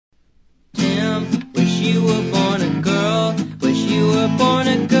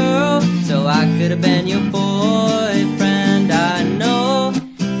could have been your boyfriend. I know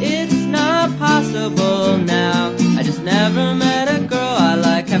it's not possible now. I just never met a girl I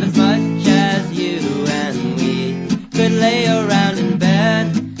like half as much as you. And we could lay around in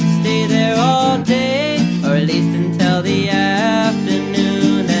bed, stay there all day, or at least until the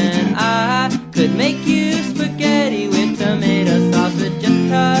afternoon. And I could make you spaghetti with tomato sauce with just a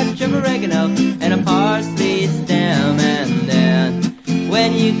touch of oregano and a parsley stem. And then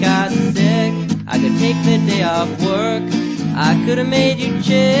when you got sick, I could take the day off work. I could have made you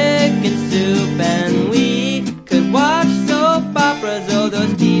chicken soup, and we could watch soap operas, oh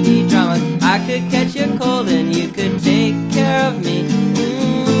those TV dramas. I could catch a cold and you could take care of me.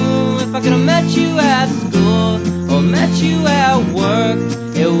 If I could have met you at school or met you at work,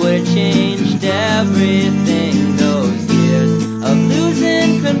 it would have changed everything. Those years of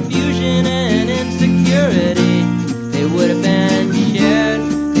losing, confusion and insecurity, they would have been shared,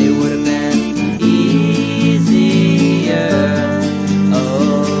 they would have been easier.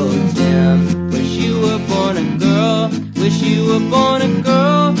 Oh Tim, wish you were born a girl, wish you were born a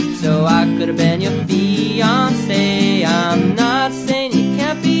girl, so I could have been your fiancé. I'm not saying you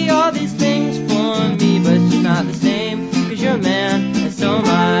can't be all these things for me, but it's just not the same, 'cause you're a man and so am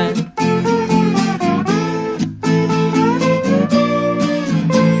I.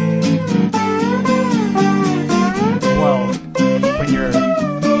 Well, when you're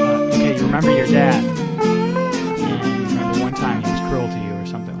okay, you remember your dad, and you remember one time he was cruel to you or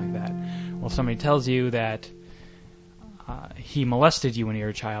something like that. Well, if somebody tells you that he molested you when you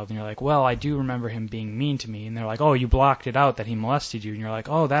were a child, and you're like, well, I do remember him being mean to me, and they're like, oh, you blocked it out that he molested you, and you're like,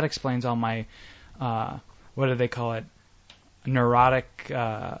 oh, that explains all my, what do they call it, neurotic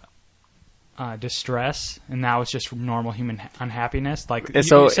distress, and now it's just normal human unhappiness. Like,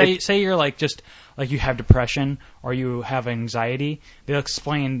 So say you're like just like you have depression or you have anxiety, they'll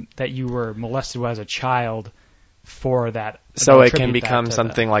explain that you were molested as a child for that. So it can become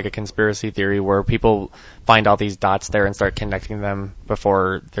something like a conspiracy theory where people find all these dots there and start connecting them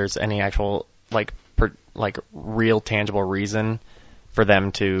before there's any actual like real tangible reason for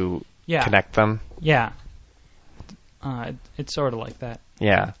them to connect them. Yeah. It's sort of like that.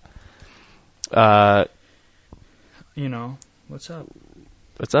 Yeah. You know, what's up?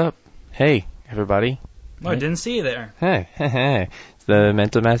 What's up? Hey, everybody. Oh, I didn't see you there. Hey. It's the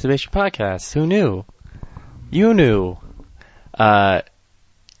Mental Masturbation Podcast. Who knew? You knew.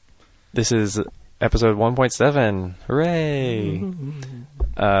 This is episode 1.7. Hooray!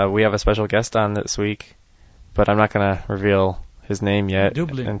 We have a special guest on this week, but I'm not going to reveal his name yet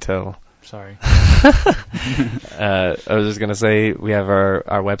until... Sorry. I was just going to say we have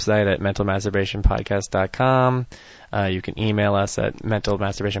our website at mentalmasturbationpodcast.com. You can email us at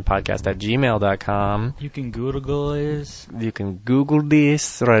mentalmasturbationpodcast@gmail.com. You can Google this. You can Google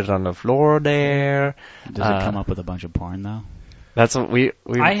this right on the floor there. Does it come up with a bunch of porn, though? That's what we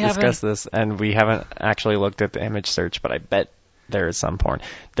discussed this, and we haven't actually looked at the image search, but I bet there is some porn.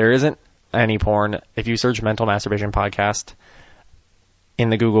 There isn't any porn. If you search Mental Masturbation Podcast in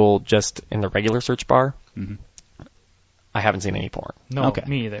the Google, just in the regular search bar, I haven't seen any porn. No, okay.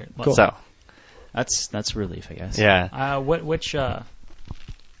 Me either. Cool. So that's relief, I guess. Yeah. Which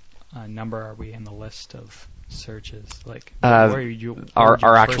number are we in the list of searches? Like our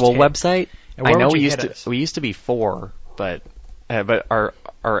actual website. I know we used to be 4, but our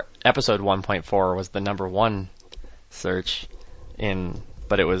episode 1.4 was the number 1 search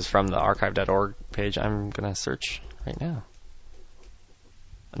but it was from the archive.org page. I'm gonna search right now.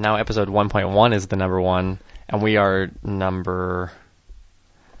 Now episode 1.1 is the number 1, and we are not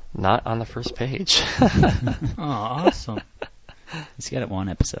on the first page. Oh, awesome. He's got 1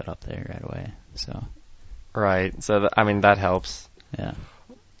 episode up there right away. So. Right. So that helps. Yeah.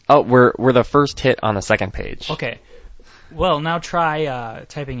 Oh, we're the first hit on the second page. Okay. Well, now try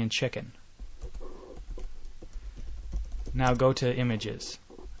typing in chicken. Now go to images.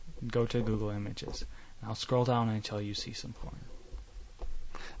 Go to Google Images. Now scroll down until you see some porn.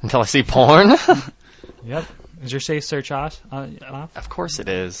 Until I see porn? Yep. Is your safe search off? Of course it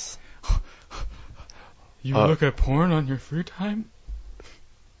is. You look at porn on your free time?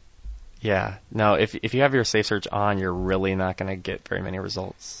 Yeah. No, if you have your safe search on, you're really not going to get very many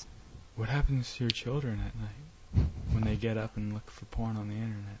results. What happens to your children at night when they get up and look for porn on the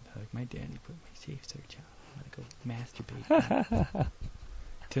internet? They're like, my daddy put my safe search on. I'm going to go masturbate.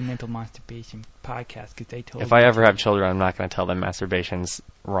 To Mental Masturbation Podcast because they told me. If I ever have children, I'm not going to tell them masturbation's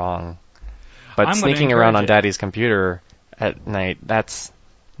wrong. But sneaking around on Daddy's computer at night, that's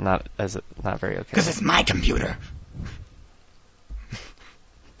not very okay. Because it's my computer.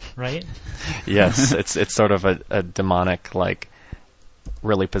 Right? Yes, it's sort of a demonic, like,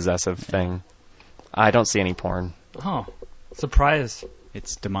 really possessive thing. I don't see any porn. Oh, surprise!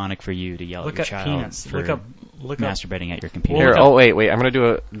 It's demonic for you to yell at your child penis. for look masturbating at your computer. Here, oh wait, I'm gonna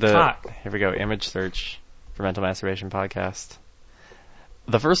do Talk. Here we go. Image search for Mental Masturbation Podcast.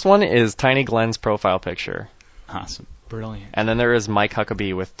 The first one is Tiny Glenn's profile picture. Awesome. Brilliant. And then there is Mike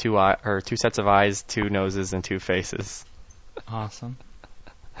Huckabee with two sets of eyes, 2 noses, and 2 faces. Awesome.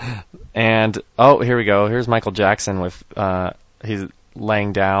 And here we go. Here's Michael Jackson with he's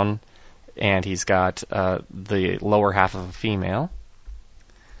laying down, and he's got the lower half of a female.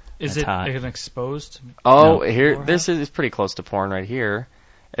 Is it an exposed? Oh, no. Here, this is pretty close to porn right here.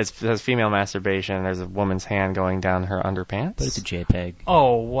 It says female masturbation. There's a woman's hand going down her underpants. But it's a JPEG.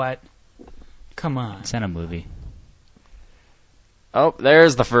 Oh, what? Come on. It's in a movie. Oh,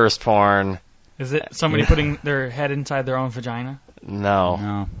 there's the first porn. Is it somebody putting their head inside their own vagina?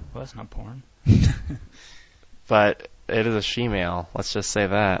 No. Well, that's not porn. But it is a she-male. Let's just say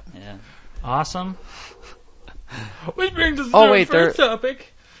that. Yeah. Awesome. Which brings us to our first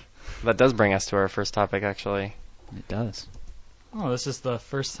topic. That does bring us to our first topic, actually. It does. Oh, this is the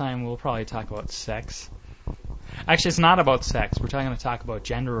first time we'll probably talk about sex. Actually, it's not about sex. We're going to talk about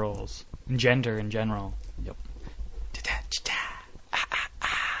gender roles and gender in general. Yep.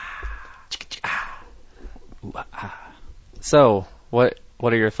 So, what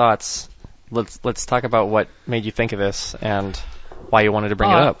are your thoughts? Let's talk about what made you think of this and why you wanted to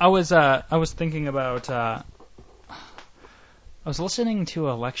bring it up. I was thinking about. I was listening to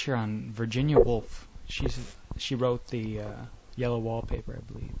a lecture on Virginia Woolf. She wrote the Yellow Wallpaper, I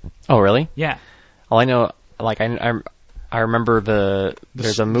believe. Oh, really? Yeah. All I know, I remember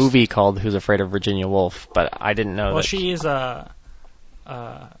there's a movie called Who's Afraid of Virginia Woolf, but I didn't know that. Well, she is one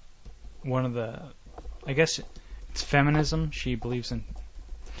of the, I guess it's feminism. She believes in.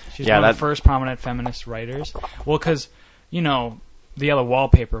 She's one of the first prominent feminist writers. Well, because the Yellow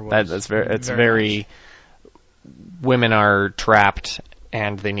Wallpaper was. It's very. Women are trapped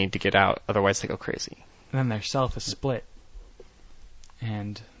and they need to get out, otherwise they go crazy. And then their self is split,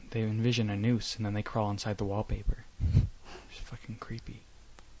 and they envision a noose, and then they crawl inside the wallpaper. It's fucking creepy.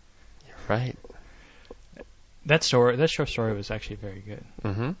 You're right. That short story was actually very good.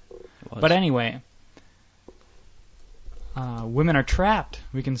 Mm-hmm. But anyway, women are trapped,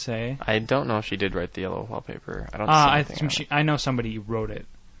 we can say. I don't know if she did write the Yellow Wallpaper. I don't see I know somebody wrote it.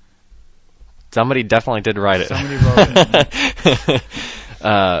 Somebody definitely did write it. Somebody wrote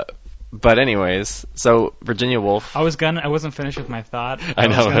it. But anyways, so Virginia Woolf. I wasn't finished with my thought. I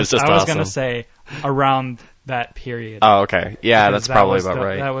know, it was just awesome. I was going to say around that period. Oh, okay. Yeah, that's probably about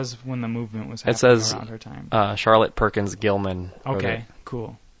right. That was when the movement was happening around her time. Charlotte Perkins Gilman. Okay,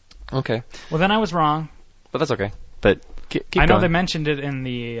 cool. Okay. Well, then I was wrong. But that's okay. But keep I know going. they mentioned it in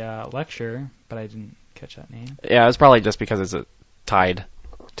the lecture, but I didn't catch that name. Yeah, it was probably just because it's tied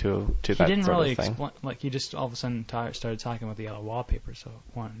to that He didn't sort really of thing. explain. Like, he just all of a sudden started talking about the Yellow Wallpaper. So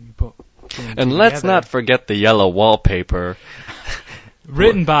you put and let's not forget the Yellow Wallpaper.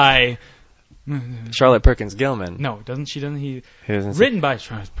 Written by Charlotte Perkins Gilman. No, doesn't she? Doesn't he? Written by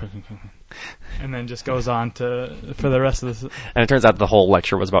Charlotte Perkins Gilman. And then just goes on for the rest of this. And it turns out the whole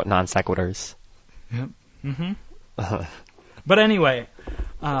lecture was about non sequiturs. Yep. Mm-hmm. But anyway,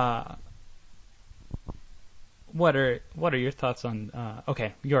 what are your thoughts on?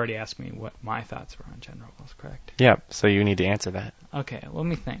 Okay, you already asked me what my thoughts were on gender roles, correct? Yeah. So you need to answer that. Okay, let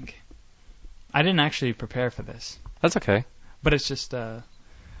me think. I didn't actually prepare for this. That's okay. But it's just. I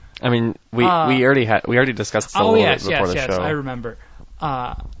mean, we already discussed this a little bit before the show. Yes, I remember.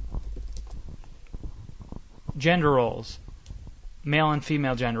 Gender roles, male and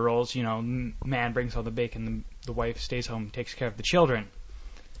female gender roles. Man brings all the bacon, the wife stays home, takes care of the children.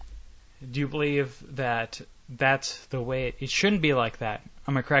 Do you believe that that's the way it shouldn't be like that?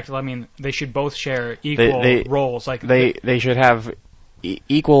 Am I correct? I mean, they should both share equal roles. Like they should have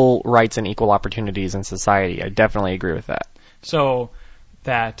equal rights and equal opportunities in society. I definitely agree with that. So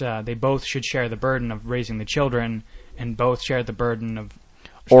that they both should share the burden of raising the children, and both share the burden of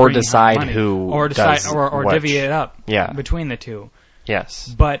or decide who or does or divvy it up between the two. Yes.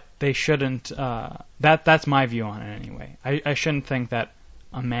 But they shouldn't. That's my view on it anyway. I shouldn't think that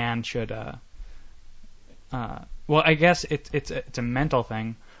a man should. Well, I guess it's a mental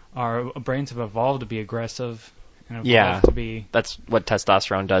thing. Our brains have evolved to be aggressive and evolved to be. That's what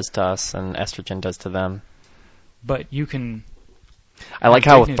testosterone does to us, and estrogen does to them. But you can. I like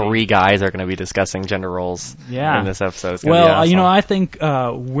how 3 guys are going to be discussing gender roles in this episode. It's well, be awesome. I think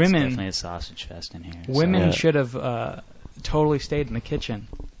women. It's definitely a sausage fest in here. Women should have totally stayed in the kitchen.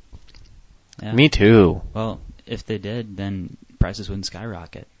 Yeah. Me too. Well, if they did, then prices wouldn't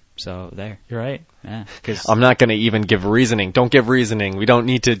skyrocket. So there. You're right. Yeah. Cause I'm not going to even give reasoning. Don't give reasoning. We don't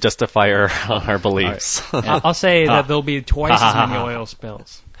need to justify our beliefs. Right. Yeah. I'll say that there'll be twice as many oil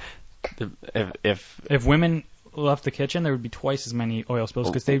spills. If women left the kitchen, there would be twice as many oil spills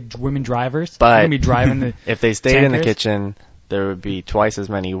because they're women drivers. But they're gonna be driving the if they stayed tankers. in the kitchen, there would be twice as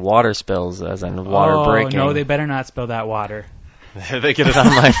many water spills as in water breaking. No, they better not spill that water. If they get it on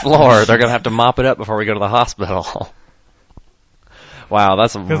my floor, they're going to have to mop it up before we go to the hospital. Wow,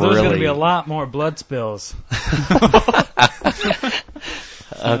 that's really... Because there's going to be a lot more blood spills.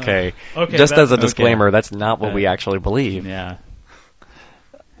 Okay. Just as a disclaimer, that's not what we actually believe. Yeah.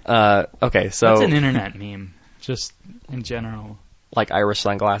 Okay, so... That's an internet meme, just in general. Like Irish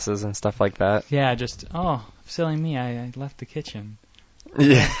sunglasses and stuff like that? Yeah, just, silly me, I left the kitchen.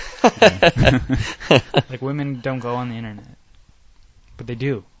 Yeah. Like, women don't go on the internet. But they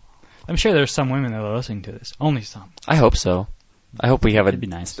do. I'm sure there's some women that are listening to this. Only some. I hope so. I hope we have It'd be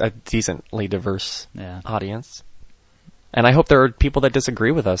nice. a decently diverse Yeah. audience. And I hope there are people that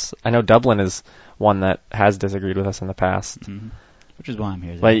disagree with us. I know Dublin is one that has disagreed with us in the past. Mm-hmm. Which is why I'm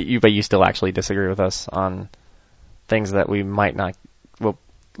here. But you still actually disagree with us on things that we might not, well,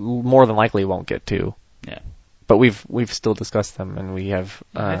 more than likely won't get to. Yeah. But we've still discussed them, and we have.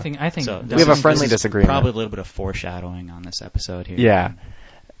 I think so we have a friendly disagreement. Probably a little bit of foreshadowing on this episode here. Yeah.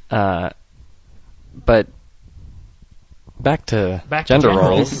 But back to gender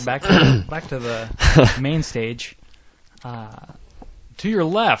roles. Back to the main stage. To your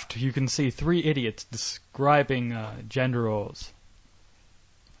left, you can see 3 idiots describing gender roles.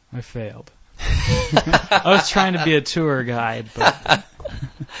 I failed. I was trying to be a tour guide,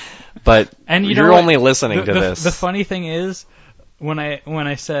 but and you know you're what? only listening to this. The funny thing is, when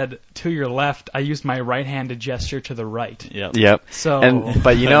I said to your left, I used my right-handed gesture to the right. Yep. So,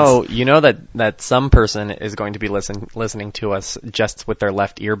 but you know that some person is going to be listening to us just with their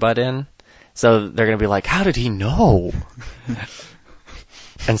left earbud in, so they're going to be like, "How did he know?"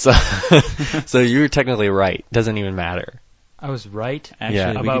 And so you're technically right. Doesn't even matter. I was right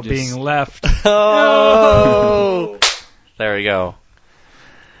Actually, about being left. Oh, there we go.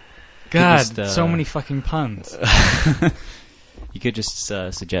 God, so many fucking puns. You could just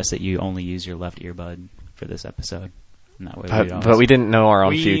suggest that you only use your left earbud for this episode. And that way but we didn't know our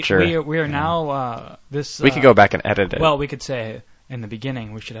own future. We are now this. We could go back and edit it. Well, we could say in the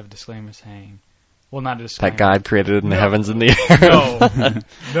beginning we should have a disclaimer saying, well, not a disclaimer. That God created in the heavens and the earth.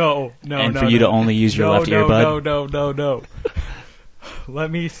 No. And for you to only use your left earbud. No. Let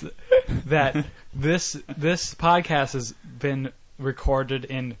me. That this podcast has been recorded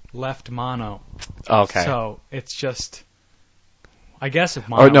in left mono. Okay. So it's just, I guess if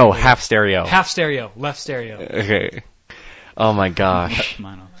mono. Oh no, half stereo. Half stereo, left stereo. Okay. Oh my gosh. Left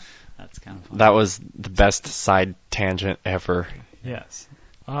mono. That's kind of funny. That was the best side tangent ever. Yes.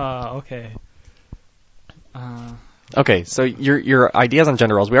 Okay. Okay, so your ideas on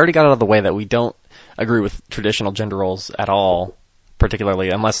gender roles, we already got out of the way that we don't agree with traditional gender roles at all, particularly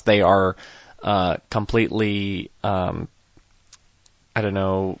unless they are completely,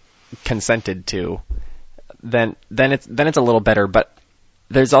 consented to. Then it's a little better. But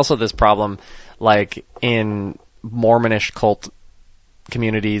there's also this problem, like in Mormonish cult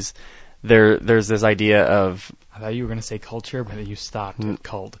communities, there's this idea of. I thought you were going to say culture, but you stopped at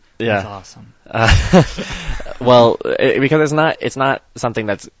cult. Yeah. That's awesome. Well, because it's not something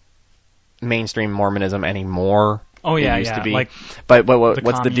that's mainstream Mormonism anymore. Oh yeah, it used to be. Like, but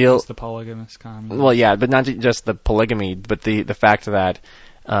what's the deal? The polygamous commune. Well, yeah, but not just the polygamy, but the fact that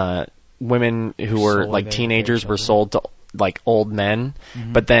women who were like teenagers were sold to like old men.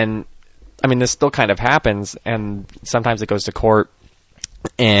 Mm-hmm. But then, I mean, this still kind of happens, and sometimes it goes to court.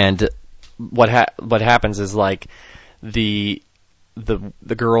 And what happens is like the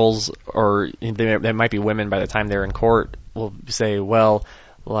girls, or they might be women by the time they're in court, will say, well,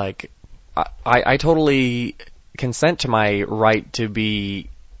 like I totally consent to my right to be,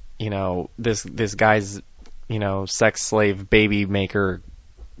 this guy's, sex slave, baby maker,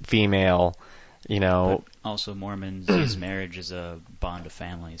 female, But also, Mormons use marriage as a bond of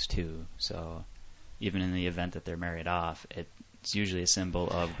families too. So even in the event that they're married off, it's usually a symbol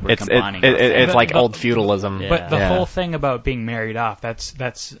of we're combining. It's like old feudalism. Yeah. But the whole thing about being married off,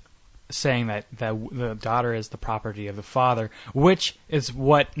 that's saying that the daughter is the property of the father, which is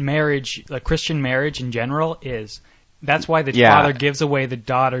what marriage, like Christian marriage in general, is. That's why the father gives away the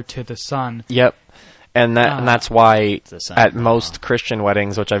daughter to the son. Yep. And that's why at most Christian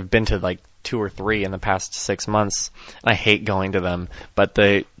weddings, which I've been to like 2 or 3 in the past 6 months, and I hate going to them, but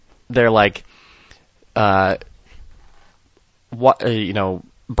they're like,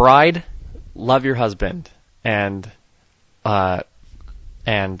 bride, love your husband, and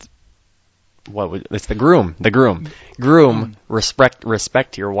it's the groom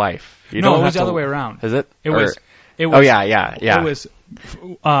respect your wife. You no, don't it was have the other way around. Is it? It was. Oh yeah. It was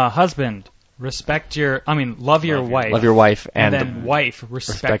husband. Love your wife. Love your wife, and then wife,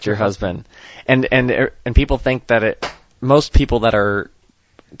 respect your husband. And people think that most people that are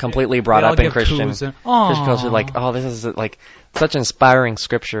completely brought up in Christian culture, like, oh, this is like such inspiring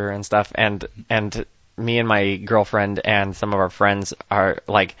scripture and stuff. And me and my girlfriend and some of our friends are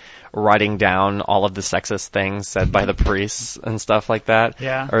like writing down all of the sexist things said by the priests and stuff like that.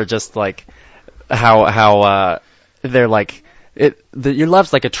 Yeah. Or just like how they're like, your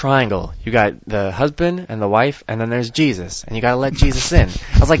love's like a triangle. You got the husband and the wife, and then there's Jesus, and you gotta let Jesus in.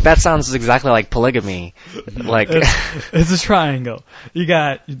 I was like, that sounds exactly like polygamy. Like it's a triangle. You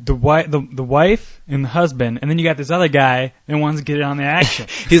got the wife and the husband, and then you got this other guy that wants to get in on the action.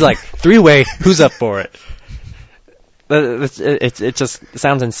 He's like, 3-way, who's up for it? It just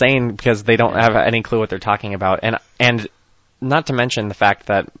sounds insane because they don't have any clue what they're talking about, and not to mention the fact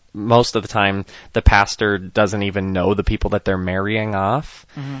that most of the time the pastor doesn't even know the people that they're marrying off.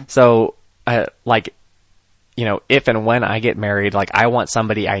 Mm-hmm. So, if and when I get married, like, I want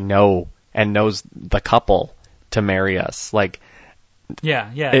somebody I know and knows the couple to marry us. Like, yeah.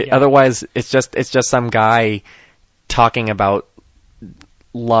 Otherwise, it's just some guy talking about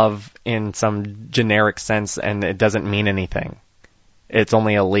love in some generic sense, and it doesn't mean anything. It's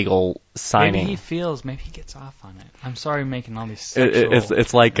only a legal signing. Maybe he gets off on it. I'm sorry making all these sexual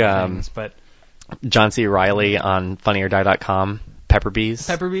it's like things, but John C. Reilly on FunnyOr Die.com,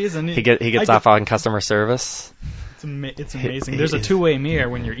 Pepperbees. And he gets off on customer service. It's amazing. There's a two-way mirror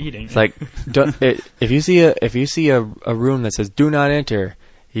when you're eating. It's like, if you see a room that says "Do not enter,"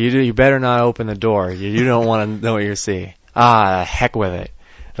 you better not open the door. You don't want to know what you see. Heck with it.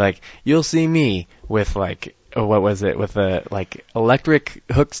 Like, you'll see me with like, what was it, with like electric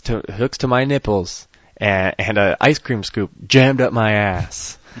hooks to my nipples and a ice cream scoop jammed up my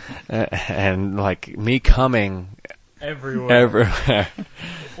ass and like me coming everywhere.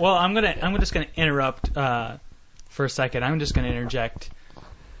 Well, I'm just gonna interrupt for a second. I'm just gonna interject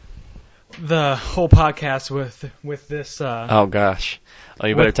the whole podcast with this. Oh gosh. Oh,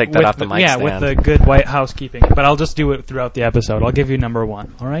 you better take that off the mic stand. Yeah, with the good white housekeeping. But I'll just do it throughout the episode. I'll give you number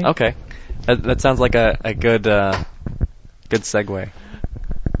 1. All right? Okay. That sounds like a good segue.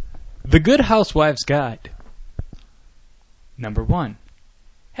 The Good Housewife's Guide. Number 1.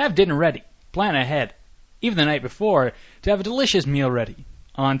 Have dinner ready. Plan ahead, even the night before, to have a delicious meal ready,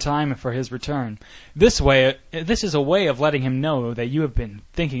 on time for his return. This is a way of letting him know that you have been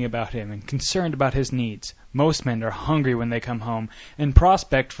thinking about him and concerned about his needs. Most men are hungry when they come home, and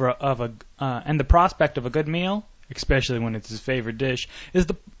the prospect of a good meal, especially when it's his favorite dish, is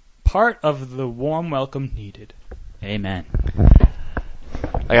the part of the warm welcome needed. Amen.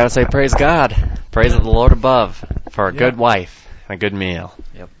 I gotta say, praise God, praise the Lord above for a good wife and a good meal.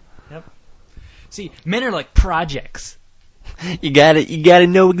 Yep. See, men are like projects. You gotta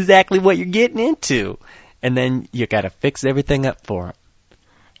know exactly what you're getting into, and then you gotta fix everything up for them.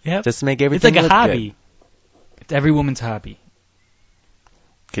 Yep. Just to make everything look good. It's like a hobby. Good. It's every woman's hobby.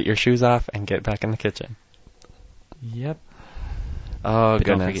 Get your shoes off and get back in the kitchen. Yep. Oh, but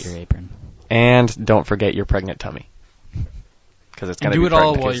goodness. Don't forget your apron. And don't forget your pregnant tummy. Because it's going to be pregnant. Do it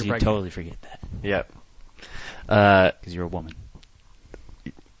all while you're pregnant. You totally forget that. Yep. Because you're a woman.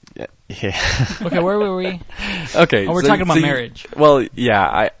 Yeah. Okay, where were we? Okay. Oh, we're talking about marriage. Well,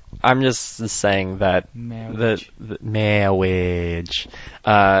 yeah, I'm just saying that marriage. The marriage.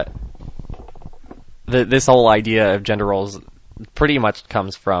 This whole idea of gender roles pretty much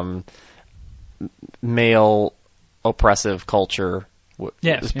comes from male oppressive culture.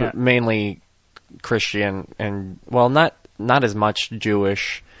 Yes, mainly Christian and, well, not as much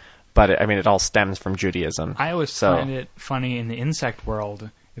Jewish, but it all stems from Judaism. I always find it funny in the insect world.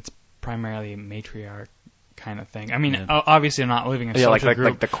 It's primarily a matriarch kind of thing. Obviously, I'm not living in a social group,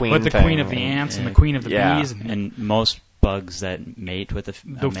 like the queen, but the queen of the ants and the queen of the bees, and most bugs that mate with the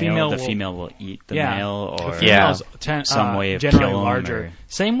female will eat the male, or some way of generally killing larger.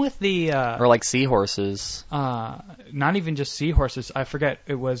 Same with the or like seahorses. Not even just seahorses. I forget.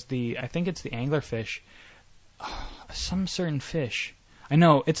 I think it's the anglerfish. Some certain fish. I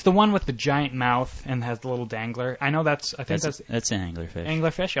know it's the one with the giant mouth and has the little dangler. I know that's an anglerfish.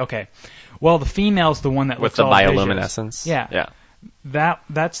 Anglerfish. Okay. Well, the female's the one that with looks the all bioluminescence. Vicious. Yeah.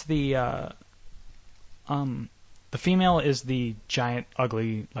 That's the female is the giant,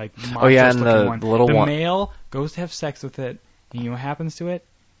 ugly, like monstrous-looking one. The little one. The male goes to have sex with it, and you know what happens to it?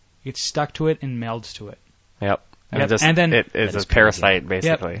 It gets stuck to it and melds to it. Yep. And then it is a parasite,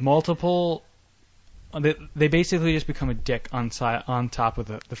 basically. Yep, multiple they basically just become a dick on top of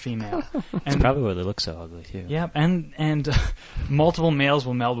the female. And that's probably why they look so ugly too. Yeah, and multiple males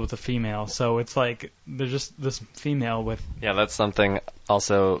will meld with a female, so it's like they're just this female with. Yeah, that's something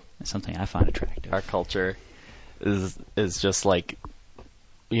also. That's something I find attractive. Our culture is just like,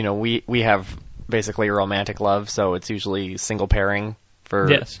 we have basically romantic love, so it's usually single pairing for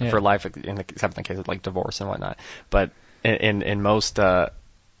life, except in the case of like divorce and whatnot. But in most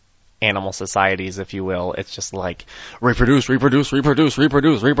animal societies, if you will, it's just like reproduce. So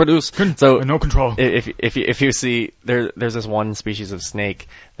no control. If you see there's this one species of snake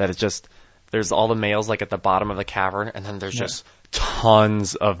that is just there's all the males like at the bottom of the cavern, and then there's just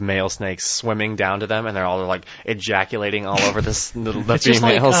tons of male snakes swimming down to them, and they're all like ejaculating all over the females. Just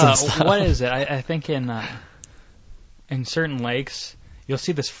like, and stuff. What is it? I think in certain lakes you'll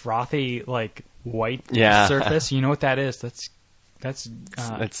see this frothy like white surface. You know what that is? That's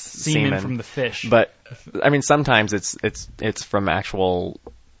semen from the fish. But I mean, sometimes it's from actual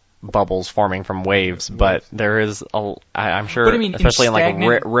bubbles forming from waves. But there is I'm sure, especially in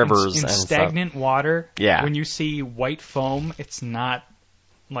like rivers in and stagnant stuff. water. Yeah. When you see white foam, it's not.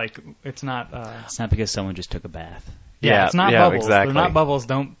 It's not because someone just took a bath. Yeah, it's not bubbles. Exactly. They're not bubbles.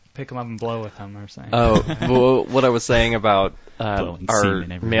 Don't pick them up and blow with them. They're saying. Oh, well, what I was saying about our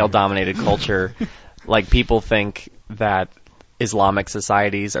male-dominated culture, like people think that Islamic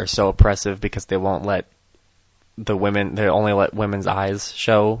societies are so oppressive because they won't let they only let women's eyes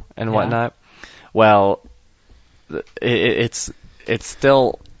show and whatnot. Well, it's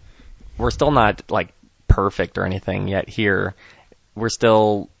still, we're still not like perfect or anything yet here. We're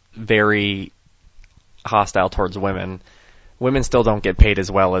still very hostile towards women. Women still don't get paid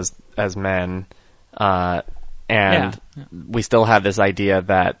as well as men. And we still have this idea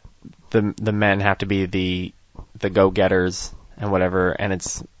that the men have to be the go-getters and whatever, and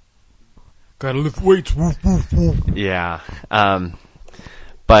it's gotta lift weights. Woof, woof, woof. Yeah.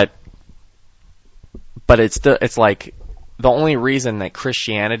 But it's like the only reason that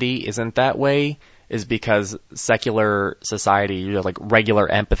Christianity isn't that way is because secular society, like regular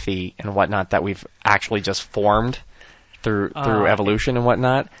empathy and whatnot that we've actually just formed through evolution and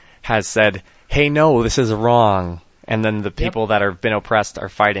whatnot, has said, hey, no, this is wrong. And then the people that have been oppressed are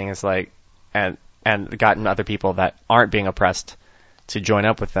fighting. It's like, and gotten other people that aren't being oppressed to join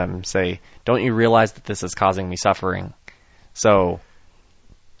up with them, say, don't you realize that this is causing me suffering? So...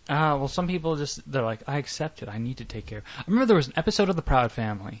 well, some people they're like, I accept it. I need to take care. I remember there was an episode of The Proud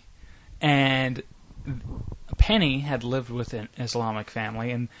Family, and Penny had lived with an Islamic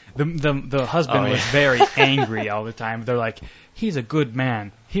family, and the husband was very angry all the time. They're like, he's a good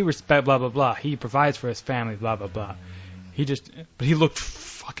man. He respects blah, blah, blah. He provides for his family, blah, blah, blah. But he looked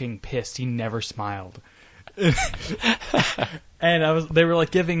fucking pissed. He never smiled. And they were like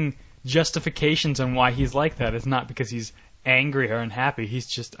giving justifications on why he's like that. It's not because he's angry or unhappy. He's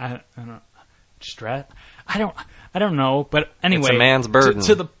just I don't know, stressed. I don't know. But anyway, it's a man's burden.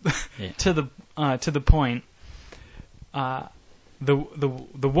 To the point. The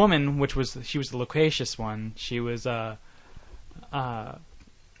woman, she was the loquacious one. She was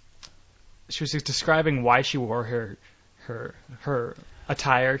describing why she wore her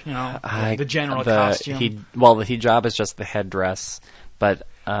attire, the general costume. The hijab is just the headdress, but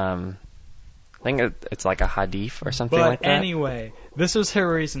I think it's like a hadith or something like that. But anyway, this was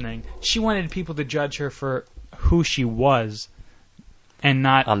her reasoning. She wanted people to judge her for who she was, and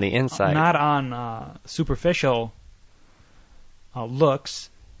not on the inside, not on superficial looks.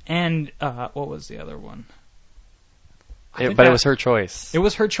 And what was the other one? It was her choice. It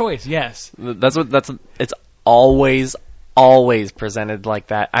was her choice. Yes. It's always presented like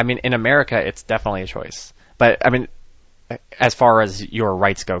that. I mean, in America, it's definitely a choice. But I mean, as far as your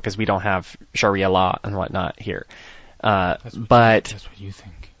rights go, because we don't have Sharia law and whatnot here. That's what you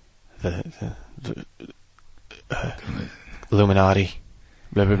think. The Illuminati,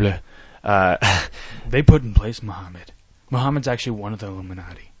 blah blah blah. They put in place Muhammad. Muhammad's actually one of the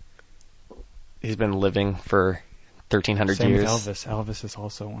Illuminati. He's been living for 1,300 Same years. With Elvis is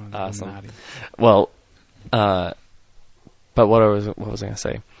also one of the Illuminati. Well, but what was I going to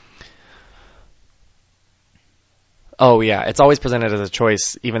say? Oh yeah, it's always presented as a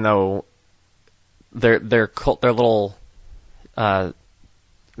choice, even though they're little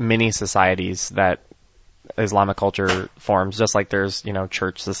mini societies that Islamic culture forms. Just like there's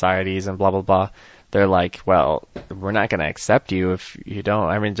church societies and blah blah blah. They're like, well, we're not going to accept you if you don't.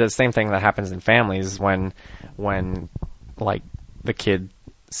 I mean, just the same thing that happens in families when like the kid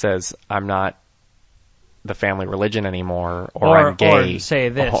says, I'm not the family religion anymore, or I'm gay. Or say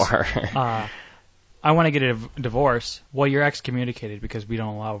this. I want to get a divorce. Well, you're excommunicated because we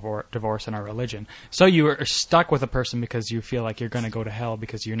don't allow divorce in our religion. So you are stuck with a person because you feel like you're going to go to hell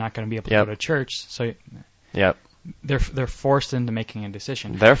because you're not going to be able to go to church. So they're forced into making a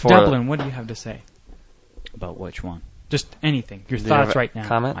decision. Therefore, Dublin, what do you have to say? About which one? Just anything. Your thoughts right now.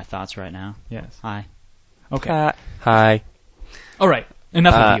 Comment? My thoughts right now? Yes. Hi. Okay. Hi. All right.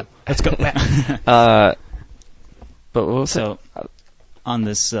 Enough of you. Let's go. But what was so, on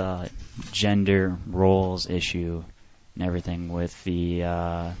this gender roles issue and everything with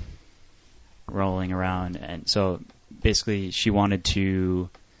the rolling around, and so basically she wanted to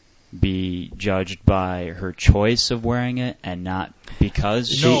be judged by her choice of wearing it and not because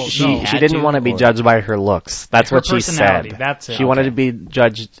she didn't want to be judged by her looks. That's what she said. That's it. She wanted to be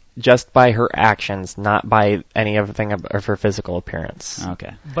judged just by her actions, not by anything of her physical appearance.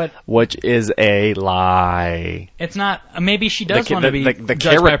 Okay. Which is a lie. It's not. Maybe she does want to be the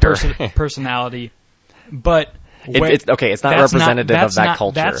judged character. by personality, but it's okay. It's not representative of that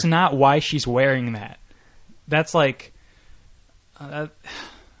culture. That's not why she's wearing that. That's like.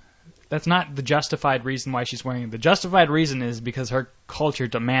 That's not the justified reason why she's wearing it. The justified reason is because her culture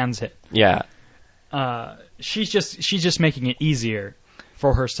demands it. Yeah. She's just making it easier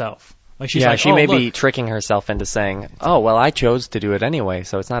for herself. Like she may be tricking herself into saying, "Oh, well, I chose to do it anyway,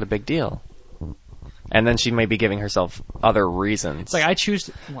 so it's not a big deal." And then she may be giving herself other reasons. It's like I choose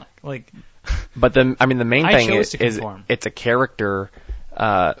to, like. But the main thing is it's a character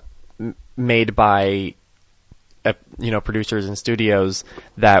made by. Producers and studios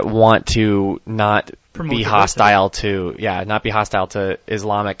that want to not be hostile to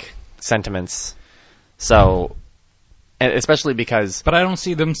Islamic sentiments. So, and especially because. But I don't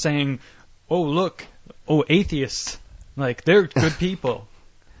see them saying, "Oh, look, atheists, like they're good people.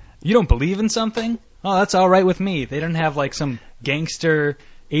 You don't believe in something? Oh, that's all right with me." They don't have like some gangster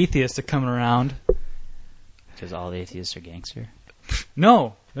atheists coming around. Because all atheists are gangster.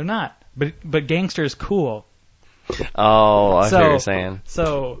 No, they're not. But gangster is cool. Oh, I see what you're saying.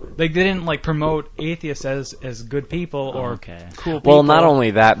 So they didn't promote atheists as good people or cool people. Well, not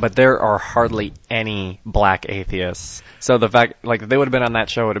only that, but there are hardly any black atheists. So the fact they would have been on that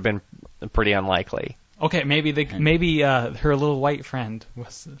show would have been pretty unlikely. Okay, maybe her little white friend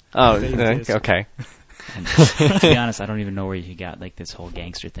was. Okay. And to be honest, I don't even know where you got this whole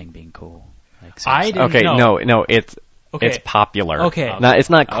gangster thing being cool. I didn't know. No, it's popular. Okay, it's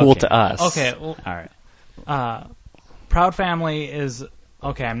not cool to us. Okay, well, all right. Proud Family is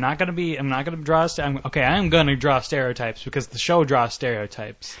okay. I'm not gonna draw. I am gonna draw stereotypes because the show draws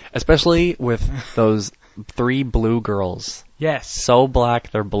stereotypes. Especially with those 3 blue girls. Yes. So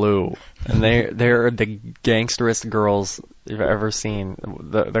black they're blue, and they're the gangsterest girls you've ever seen.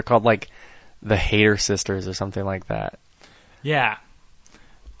 They're called the Hater Sisters or something like that. Yeah.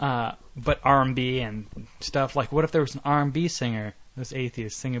 But R&B and stuff what if there was an R&B singer that's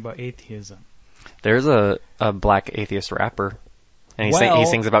atheist singing about atheism? There's a black atheist rapper, and he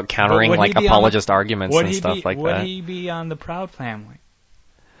sings about countering apologist arguments and stuff like that. Would he be on the Proud Family?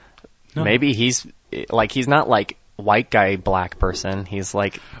 No. Maybe he's not white guy black person. He's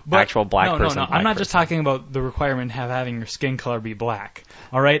actual black person. No. I'm not just talking about the requirement of having your skin color be black.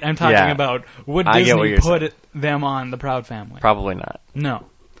 All right, I'm talking about would Disney put them on the Proud Family? Probably not. No,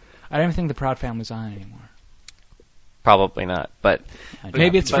 I don't think the Proud Family's on anymore. Probably not, but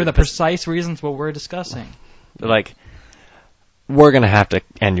maybe it's for the precise reasons what we're discussing. We're gonna have to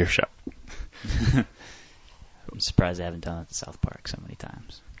end your show. I'm surprised I haven't done it at South Park so many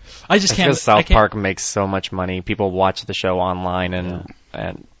times. I just can't. Because South Park makes so much money. People watch the show online, and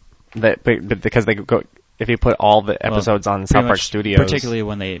because they go. If you put all the episodes on South Park Studios, particularly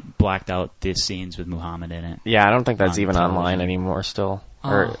when they blacked out the scenes with Muhammad in it. Yeah, I don't think that's even online anymore still.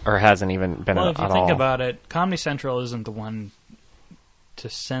 Or hasn't even been at all. Well, if you think about it, Comedy Central isn't the one to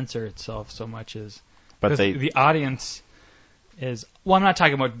censor itself so much as... But the audience is... Well, I'm not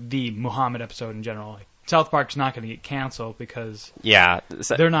talking about the Muhammad episode in general. South Park's not going to get canceled because... Yeah.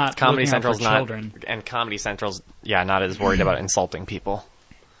 They're not Comedy looking Central's out for children. And Comedy Central's, not as worried about insulting people.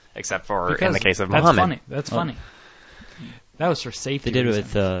 Except for in the case of Muhammad. That's funny. That was for safety. They did it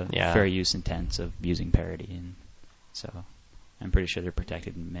with fair use intents of using parody, and so I'm pretty sure they're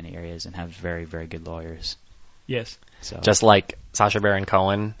protected in many areas and have very, very good lawyers. Yes. So just like Sacha Baron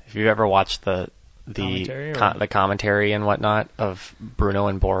Cohen, if you've ever watched the commentary and whatnot of Bruno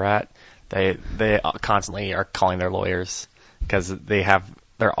and Borat, they constantly are calling their lawyers because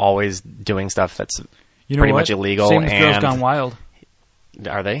they're always doing stuff that's pretty much illegal. Same as Girls Gone Wild.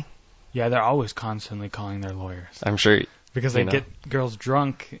 Are they? Yeah, they're always constantly calling their lawyers. I'm sure. Because they get girls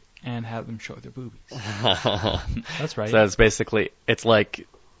drunk and have them show their boobies. That's right. So it's basically, it's like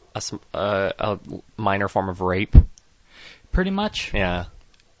a minor form of rape. Pretty much. Yeah.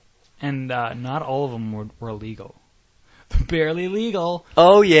 And not all of them were legal. Barely legal.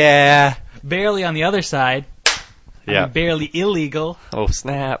 Oh, yeah. Barely on the other side. Yeah. Barely illegal. Oh,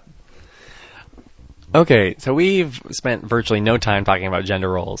 snap. Okay, so we've spent virtually no time talking about gender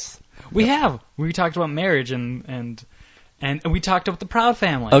roles. We have. We talked about marriage and we talked about the Proud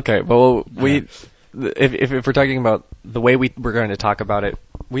Family. Okay, well, if we're talking about the way we're going to talk about it,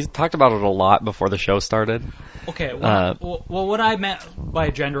 we talked about it a lot before the show started. Okay, well, what I meant by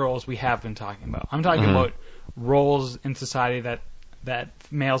gender roles we have been talking about. I'm talking about roles in society that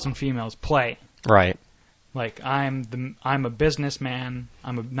males and females play. Right. Like I'm a businessman.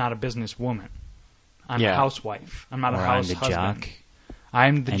 I'm not a businesswoman. I'm a housewife. I'm not a house husband. Jock.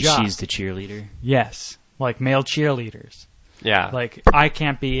 I'm the jock. And she's the cheerleader. Yes, like male cheerleaders. Yeah. Like I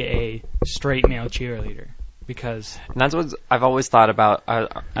can't be a straight male cheerleader because. And that's what I've always thought about.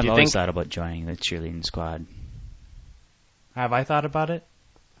 I've always thought about joining the cheerleading squad. Have I thought about it?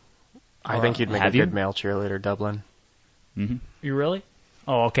 I think you'd make a good male cheerleader, Dublin. Mm-hmm. You really?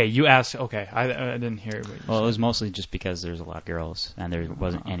 Oh, okay. You asked. Okay, I didn't hear it. Well, it was mostly just because there's a lot of girls and there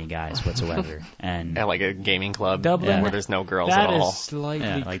wasn't any guys whatsoever. And at like a gaming club, Dublin, where there's no girls at all. That is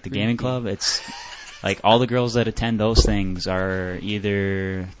slightly like the gaming club. It's like all the girls that attend those things are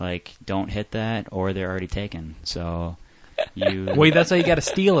either like don't hit that or they're already taken. So wait, that's how you got to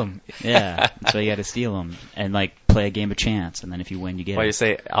steal them. Yeah, so you got to steal them and like play a game of chance, and then if you win, you get. Well, you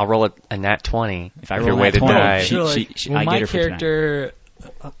say I'll roll a nat 20. If I roll a nat 20, I get her for character.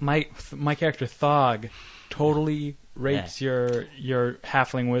 My character Thog totally rapes your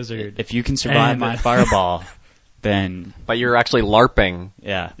halfling wizard. If you can survive my fireball, then. But you're actually LARPing.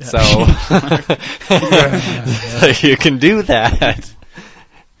 Yeah. So you can do that.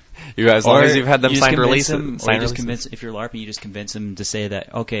 As long as you've had them signed releases. If you're LARPing, you just convince them to say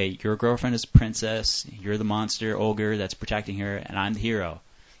that, okay, your girlfriend is a princess, you're the monster ogre that's protecting her, and I'm the hero.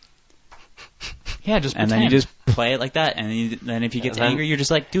 Yeah, just and pretend. then you just play it like that, and then if you get angry, you're just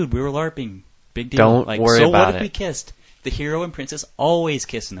like, dude, we were LARPing. Big deal. Don't worry about it. So what if we kissed? The hero and princess always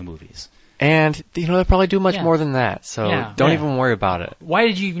kiss in the movies. And, they probably do much more than that, so don't even worry about it. Why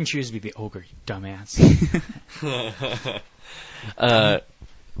did you even choose to be the ogre, you dumbass?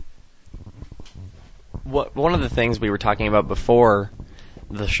 One of the things we were talking about before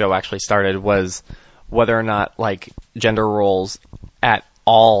the show actually started was whether or not, like, gender roles at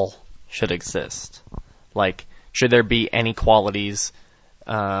all should exist. Like, should there be any qualities,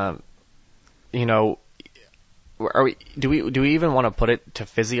 do we even want to put it to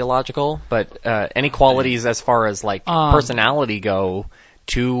physiological? But any qualities as far as like personality go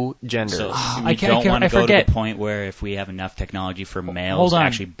to gender. So we don't want to go to the point where if we have enough technology for males to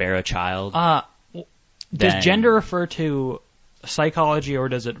actually bear a child. Does gender refer to psychology or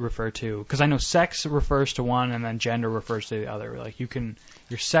does it refer to? Because I know sex refers to one and then gender refers to the other. Like your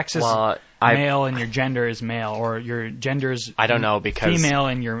sex is male and your gender is male, or your gender is female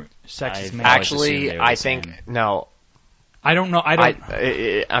and your sex is male. Actually, I think no. I don't know.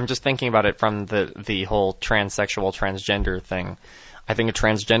 I'm just thinking about it from the whole transsexual, transgender thing. I think a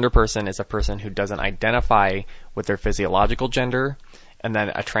transgender person is a person who doesn't identify with their physiological gender, and then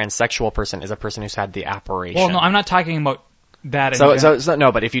a transsexual person is a person who's had the apparition. Well, no, I'm not talking about that.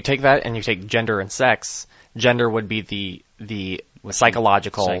 No, but if you take that and you take gender and sex, gender would be the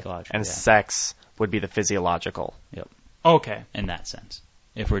psychological, and sex would be the physiological. Yep. Okay. In that sense,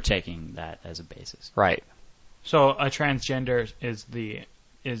 if we're taking that as a basis. Right. So a transgender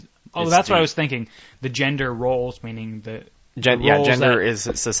that's what I was thinking. The gender roles, meaning the gender is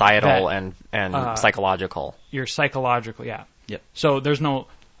societal and psychological. Your psychological, yeah. Yep. So there's no.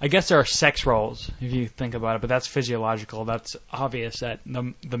 I guess there are sex roles if you think about it, but that's physiological. That's obvious that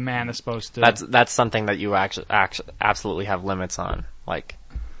the man is supposed to. That's something that you actually absolutely have limits on, like.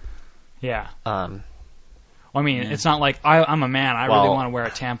 Yeah. I mean, it's not like I'm a man. I really want to wear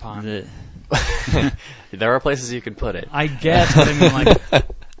a tampon. There are places you could put it. I guess, but I mean, like,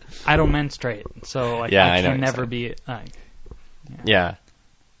 I don't menstruate, so like, I can never be. Yeah.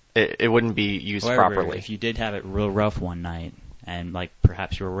 It wouldn't be used properly. If you did have it real rough one night, and like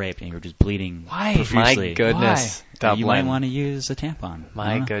perhaps you were raped and you were just bleeding profusely. My goodness, Dublin. You might want to use a tampon.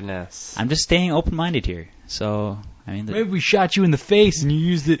 My goodness. I'm just staying open-minded here. So I mean, maybe we shot you in the face and you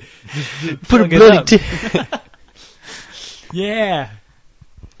used it. Put a bloody. Yeah.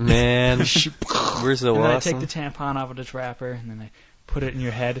 Man, we're so awesome. And then I take the tampon off of the wrapper, and then I put it in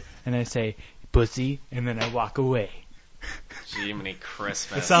your head, and I say, "Pussy," and then I walk away. Jiminy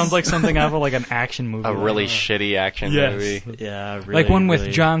Christmas. It sounds like something out of like an action movie. A really shitty action movie. Yeah, really, like one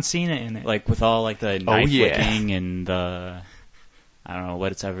with John Cena in it. Like with all like the knife flicking and the I don't know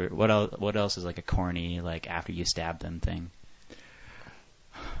what else is like a corny like after you stab them thing.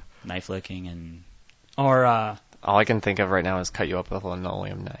 Knife licking and or all I can think of right now is cut you up with a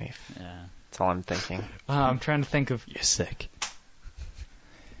linoleum knife. yeah. That's all I'm thinking. I'm trying to think of You're sick.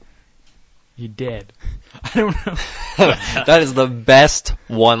 you dead. I don't know. That is the best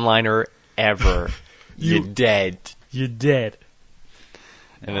one-liner ever. You're dead. You're dead.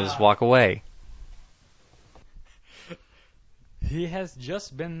 And then just walk away. He has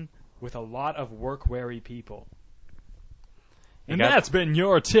just been with a lot of work-weary people. And got- that's been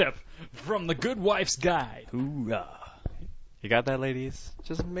your tip from the Good Wife's Guide. Hoorah. You got that, ladies?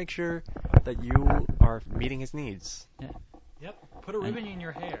 Just make sure that you are meeting his needs. Yep. Put a ribbon in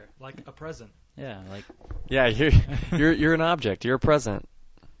your hair, like a present. Yeah, like Yeah, you're an object. You're a present.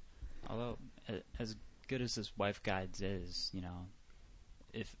 although as good as this wife guides is, you know,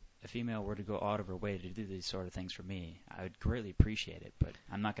 if a female were to go out of her way to do these sort of things for me, I would greatly appreciate it, but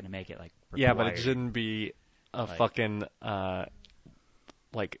I'm not going to make it like required. Yeah, but it shouldn't be a Like- fucking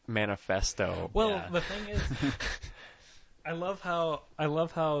like manifesto. Well, Yeah. the thing is, I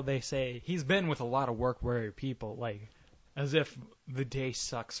love how they say he's been with a lot of work-weary people, like as if the day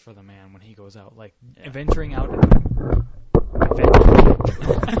sucks for the man when he goes out, like venturing out.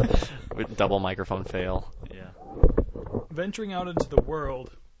 With double microphone fail. Yeah. Venturing out into the world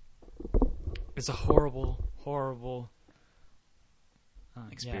is a horrible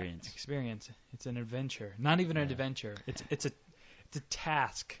Experience. Experience. It's an adventure. Not even an adventure. It's a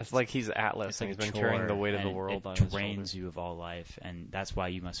task. It's like he's Atlas It's and like he's a been carrying chore, the weight of the and world on it his drains shoulders. you of all life, and that's why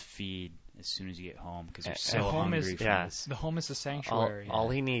you must feed as soon as you get home because you're And so the home hungry is from yeah. this. The home is a sanctuary. All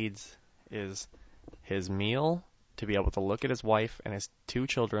he needs is his meal, to be able to look at his wife and his 2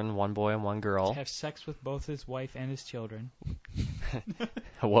 children, 1 boy and 1 girl. To have sex with both his wife and his children.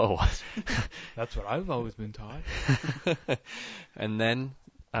 Whoa. That's what I've always been taught. And then,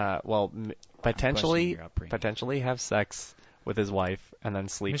 questioning potentially your upbringing. have sex with his wife and then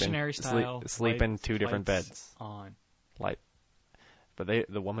sleep Missionary style. sleep in 2 different lights beds. On. But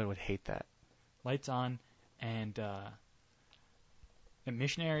the woman would hate that. Lights on, and a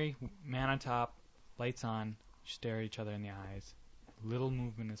missionary, man on top, lights on, stare each other in the eyes. Little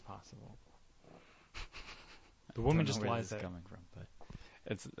movement as possible. The woman Don't know just where lies this is there. coming from,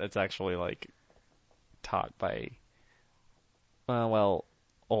 but It's actually like taught by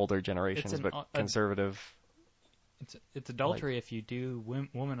older generations, It's but conservative. It's adultery if you do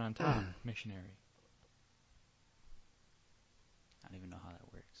woman on top missionary. I don't even know how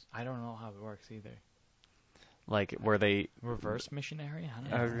that works. I don't know how it works either. Like where they Reverse missionary? I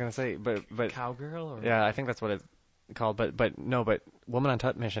don't know. I was gonna say, but Cowgirl or yeah, I think that's what it's called. But woman on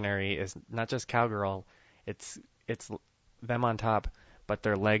top missionary is not just cowgirl. It's them on top, but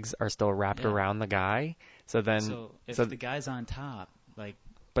their legs are still wrapped Yeah. around the guy. So then, So if so- the guy's on top, like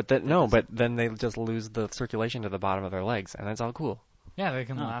but then they just lose the circulation to the bottom of their legs, and that's all cool. Yeah, they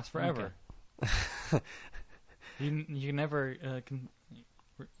can Oh, last forever. You can never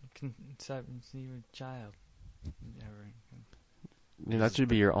conceive a child. That should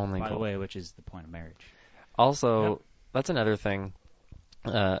be your only by the goal. way, which is the point of marriage. Also, Yep. that's another thing.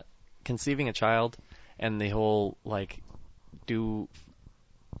 Conceiving a child and the whole like, do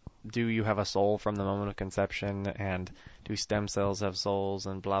you have a soul from the moment of conception, and do stem cells have souls,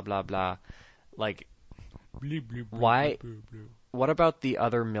 and blah blah blah. Like, why? What about the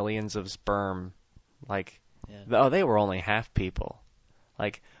other millions of sperm? Like, Yeah. they were only half people.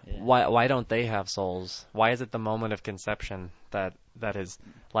 Like, Yeah. why don't they have souls? Why is it the moment of conception that is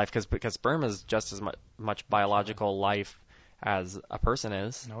life? Because sperm is just as much biological life as a person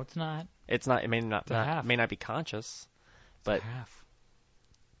is. No, it's not. It's not. It may half. may not be conscious, It's but half.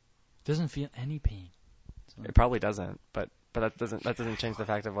 Doesn't feel any pain. it probably doesn't. But that doesn't change the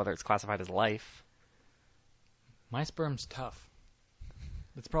fact of whether it's classified as life. My sperm's tough.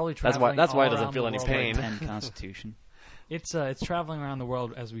 It's probably That's traveling. why it all doesn't around feel the any world pain. right now. 10 Constitution. It's traveling around the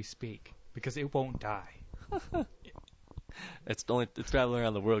world as we speak because it won't die. It's traveling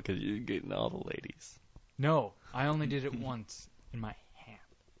around the world because you're getting all the ladies, No, I only did it once in my hand.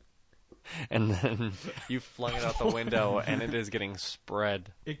 and then you flung it out the window, and it is getting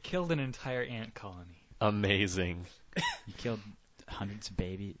spread. It killed an entire ant colony. Amazing. You killed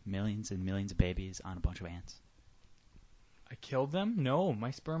millions and millions of babies on a bunch of ants. I killed them? No,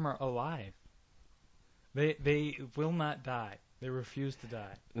 my sperm are alive. They will not die. They refuse to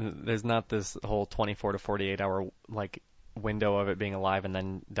die. There's not this whole 24 to 48 hour like window of it being alive and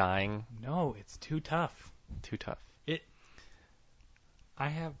then dying. No, it's too tough. Too tough. I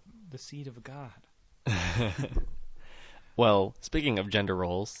have the seed of a god. Well, speaking of gender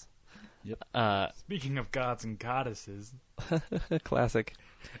roles, Yep. Speaking of gods and goddesses. Classic.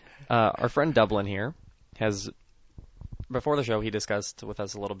 Our friend Dublin here has, before the show, he discussed with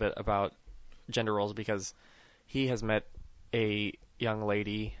us a little bit about gender roles because he has met a young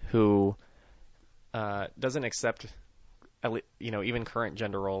lady who doesn't accept, even current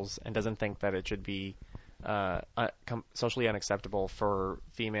gender roles, and doesn't think that it should be socially unacceptable for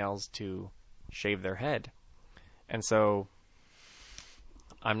females to shave their head. And so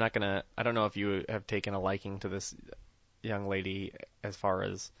I don't know if you have taken a liking to this young lady as far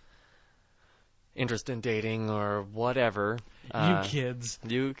as interest in dating or whatever. You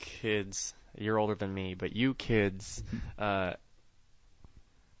kids. You're older than me, but you kids,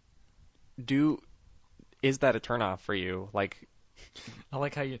 is that a turnoff for you? Like, I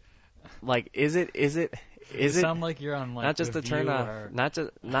like how you. Like, is it? Sound like you're on like not just a turnoff. Or...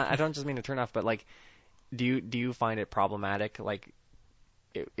 I don't just mean a turnoff, but like, do you find it problematic? Like,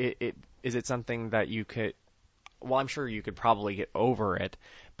 is it something that you could? Well, I'm sure you could probably get over it,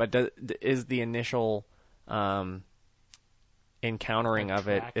 but is the initial encountering of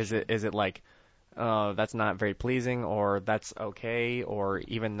it, is it like, that's not very pleasing, or that's okay, or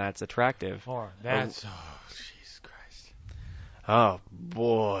even that's attractive? Or that's Jesus Christ. Oh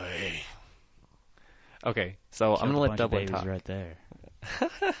boy. Okay, so I'm gonna let Dublin talk. Right there.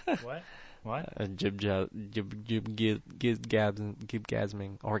 What? What? Gibgasming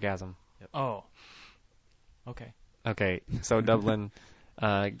orgasm. Yep. Oh. Okay. Okay, so Dublin,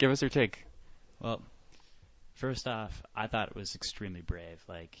 give us your take. Well, first off, I thought it was extremely brave.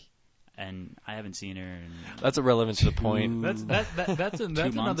 And I haven't seen her. In that's irrelevant to the point. That's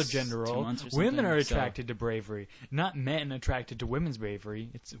another gender role. Women are attracted to bravery, not men attracted to women's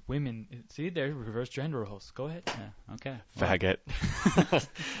bravery. It's women. See, there's reverse gender roles. Go ahead. Yeah, okay. Faggot.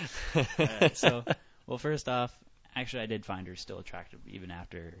 Right, well, first off, actually, I did find her still attractive even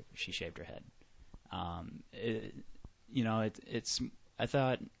after she shaved her head. I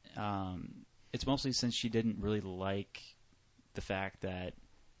thought it's mostly since she didn't really like the fact that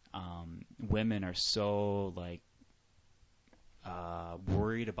women are so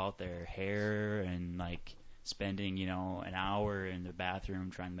worried about their hair and spending an hour in the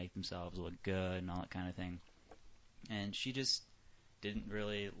bathroom trying to make themselves look good and all that kind of thing. And she just didn't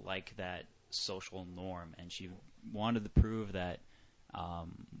really like that social norm, and she wanted to prove that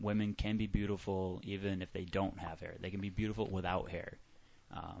women can be beautiful even if they don't have hair. They can be beautiful without hair,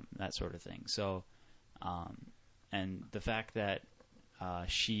 that sort of thing. So, and the fact that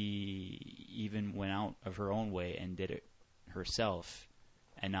she even went out of her own way and did it herself,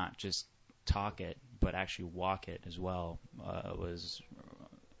 and not just talk it, but actually walk it as well, was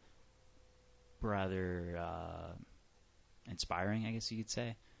rather inspiring, I guess you could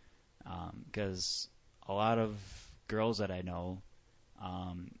say. Because a lot of girls that I know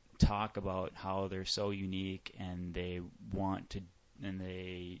talk about how they're so unique and they want to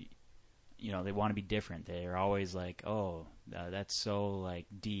be different. They're always like, oh, that's so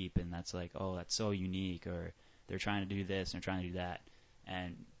deep, and that's oh, that's so unique, or they're trying to do this and they're trying to do that.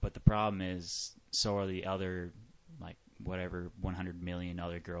 But the problem is, so are the other 100 million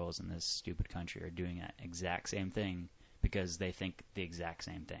other girls in this stupid country are doing that exact same thing because they think the exact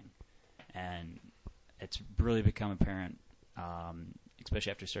same thing. And it's really become apparent,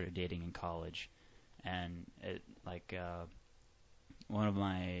 especially after I started dating in college. And it one of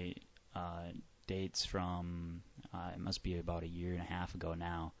my dates from it must be about a year and a half ago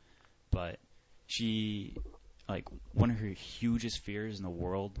now, but she one of her hugest fears in the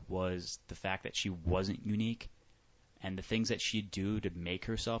world was the fact that she wasn't unique, and the things that she'd do to make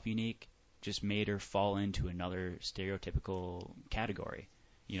herself unique just made her fall into another stereotypical category.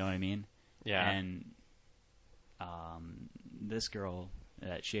 You know what I mean? Yeah. And this girl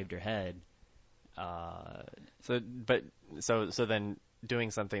that shaved her head. So then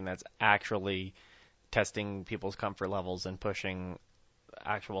doing something that's actually testing people's comfort levels and pushing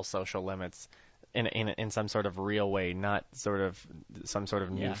actual social limits in some sort of real way, not some sort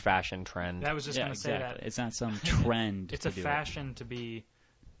of new fashion trend. I was just going to say that it's not some trend. It's a fashion to be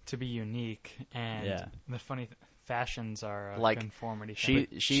unique, and the funny fashions are conformity.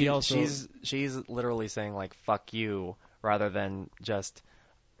 She's literally saying fuck you rather than just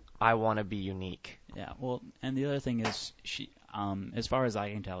I want to be unique. Yeah. Well, and the other thing is she, as far as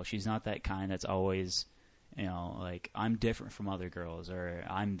I can tell, she's not that kind that's always, I'm different from other girls, or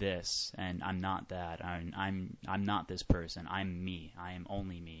I'm this and I'm not that, I'm not this person. I'm me. I am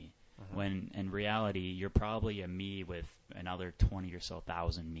only me. Mm-hmm. When in reality, you're probably a me with another 20 or so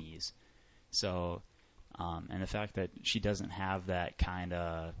thousand me's. So, and the fact that she doesn't have that kind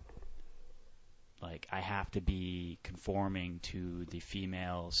of like I have to be conforming to the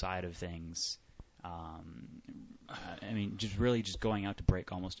female side of things. I mean, just going out to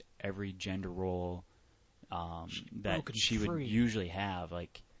break almost every gender role that she would usually have,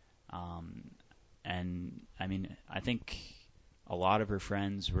 like, and I mean, I think a lot of her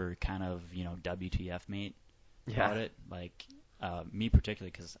friends were kind of, WTF mate about it. Like, me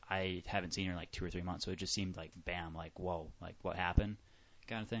particularly, because I haven't seen her in like 2 or 3 months, so it just seemed like, bam, like, whoa, like, what happened,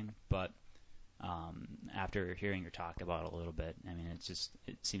 kind of thing. But after hearing her talk about it a little bit, I mean,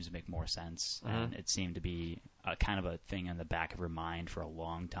 it seems to make more sense, and it seemed to be kind of a thing in the back of her mind for a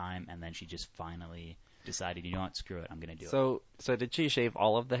long time, and then she just finally decided, you know what, screw it, I'm going to do it. So did she shave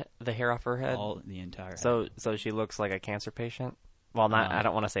all of the hair off her head? The entire head. So she looks like a cancer patient? Well, not. I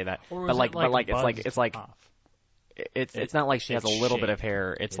don't want to say that. But it's not like she has a little bit of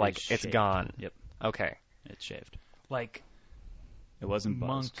hair. It's like it's gone. Yep. Okay. It's shaved. Like it wasn't buzzed,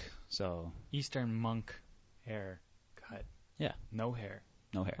 monk. So Eastern monk hair cut. Yeah. No hair.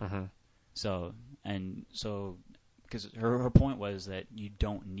 No hair. Mm-hmm. So because her point was that you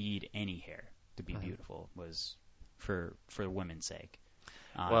don't need any hair to be beautiful, was for women's sake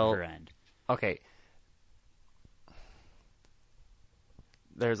on her end. Okay.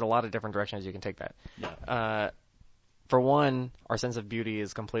 There's a lot of different directions you can take that. Yeah. For one, our sense of beauty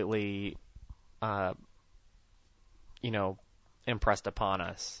is completely, impressed upon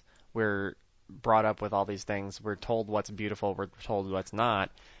us. We're brought up with all these things. We're told what's beautiful. We're told what's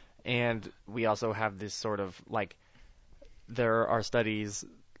not. And we also have this sort of, like, there are studies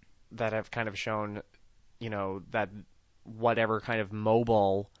that have kind of shown, that whatever kind of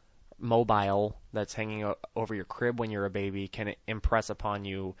mobile that's hanging over your crib when you're a baby can impress upon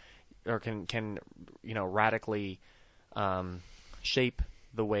you, or can radically shape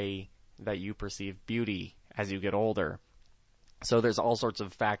the way that you perceive beauty as you get older. So there's all sorts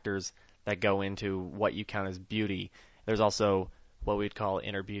of factors that go into what you count as beauty. There's also what we'd call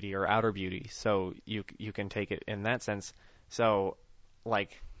inner beauty or outer beauty. So you can take it in that sense. So,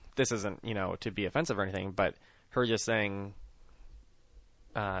 like, this isn't, to be offensive or anything, but her just saying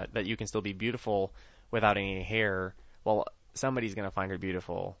that you can still be beautiful without any hair, well, somebody's going to find her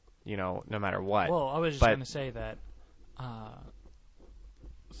beautiful, no matter what. Well, I was just going to say that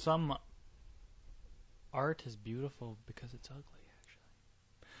some art is beautiful because it's ugly,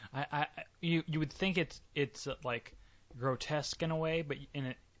 actually. You would think it's like grotesque in a way, but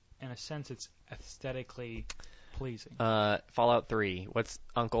in a sense it's aesthetically pleasing. Fallout 3. What's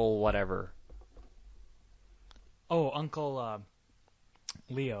Uncle whatever? Oh, Uncle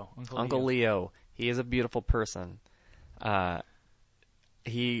Leo. Uncle Leo. He is a beautiful person.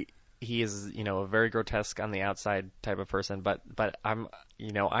 He is, a very grotesque on the outside type of person, but I'm,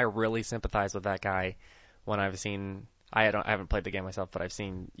 I really sympathize with that guy when I've seen, I haven't played the game myself, but I've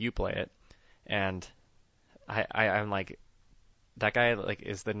seen you play it, and I'm like, that guy, like,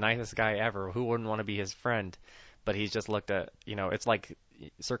 is the nicest guy ever. Who wouldn't want to be his friend? But he's just looked at, it's like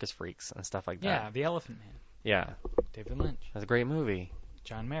Circus Freaks and stuff like that. Yeah, The Elephant Man. Yeah. David Lynch. That's a great movie.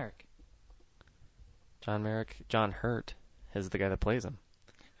 John Merrick. John Hurt is the guy that plays him.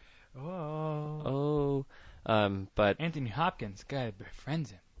 Oh. But Anthony Hopkins, the guy that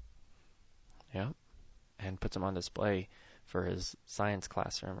befriends him. Yeah. And puts him on display for his science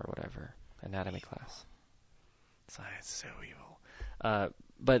classroom or whatever, anatomy class. Science is so evil.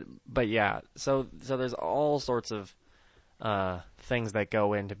 But yeah, so there's all sorts of things that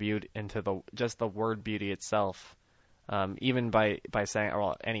go into beauty, into just the word beauty itself. Even by saying,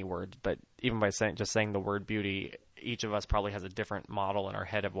 well, any word, but even by just saying the word beauty, each of us probably has a different model in our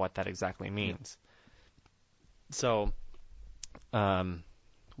head of what that exactly means. So,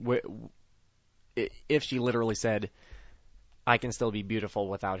 if she literally said, I can still be beautiful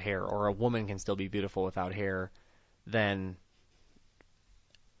without hair, or a woman can still be beautiful without hair, then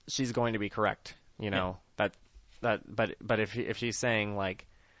she's going to be correct. Yeah. But if she's saying, like,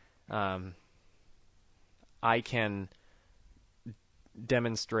 I can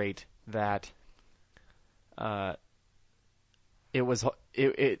demonstrate that it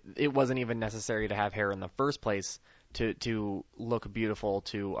wasn't even necessary to have hair in the first place to look beautiful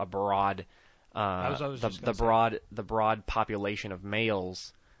to a broad the broad population of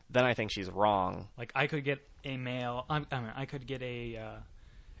males, then I think she's wrong. Like, I could get a male. I could get a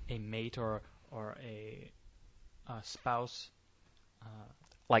mate or a spouse.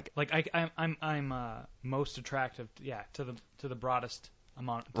 I'm most attractive, to the broadest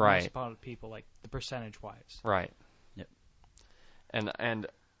amount, most amount of people, like the percentage wise. Right. Yep. And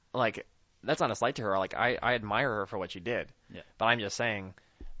like, that's not a slight to her. Like, I admire her for what she did. Yeah. But I'm just saying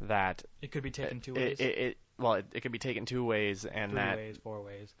that it could be taken two ways. well, it could be taken 2 ways, and 3 ways, 4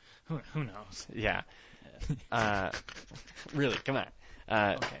 ways. Who knows? Yeah. Really, come on.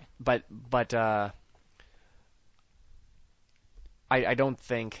 Okay. But I don't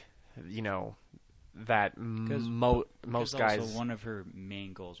think, that most guys. Also, one of her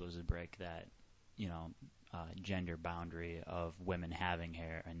main goals was to break that, gender boundary of women having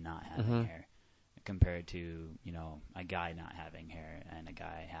hair and not having hair, compared to, a guy not having hair and a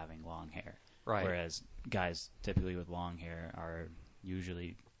guy having long hair. Right. Whereas guys typically with long hair are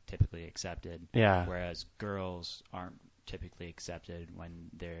typically accepted. Yeah. Whereas girls aren't typically accepted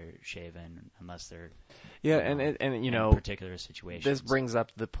when they're shaven unless they're in particular situations. This brings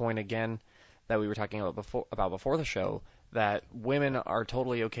up the point again that we were talking about before the show, that women are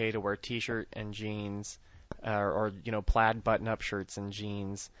totally okay to wear t-shirt and jeans or plaid button-up shirts and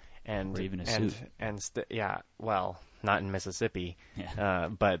jeans and or even a suit. Well, not in Mississippi. Yeah.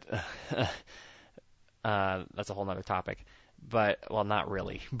 But that's a whole nother topic. But well, not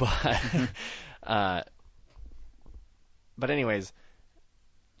really. But anyways,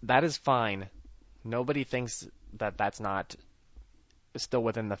 that is fine. Nobody thinks that that's not still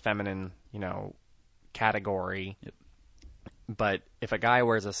within the feminine, category. Yep. But if a guy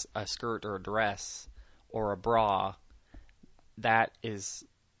wears a skirt or a dress or a bra, that is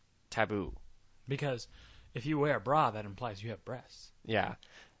taboo. Because if you wear a bra, that implies you have breasts. Yeah.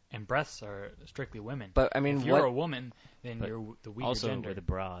 And breasts are strictly women. But I mean, if you're a woman, then you're the weaker also gender. with a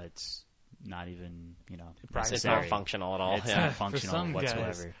bra, it's not even, It's necessary. not functional at all. It's yeah. not functional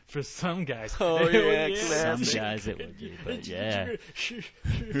whatsoever. For some guys. Oh, yeah, Some guys it would be, but yeah.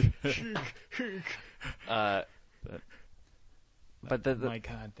 But my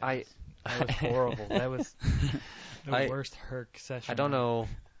God, that was horrible. That was the worst Herc session. I don't know.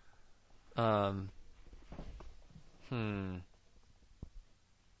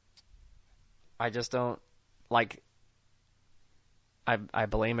 I just don't like. I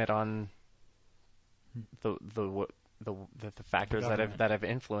blame it on the factors that have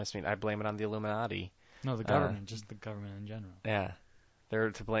influenced me. I blame it on the Illuminati. No, the government, just the government in general. Yeah, they're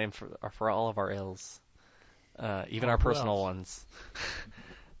to blame for all of our ills, even our personal ones.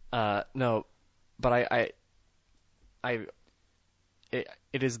 No, but it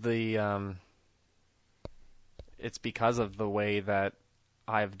is the it's because of the way that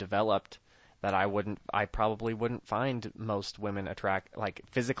I've developed that I probably wouldn't find most women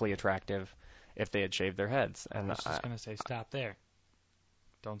physically attractive if they had shaved their heads. And I was just going to say, stop there.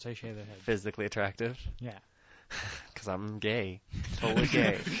 Don't say shave their heads. Physically attractive? Yeah. Because I'm gay. Totally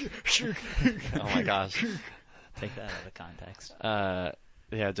gay. Oh my gosh. Take that out of context. Yeah,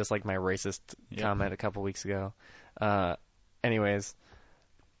 just like my racist comment a couple weeks ago. Anyways,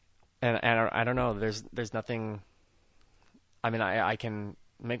 and I don't know. There's nothing. I mean, I can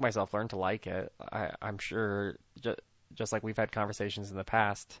make myself learn to like it. I'm sure, just like we've had conversations in the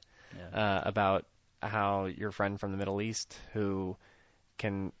past about how your friend from the Middle East who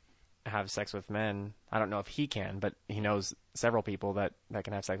can have sex with men. I don't know if he can, but he knows several people that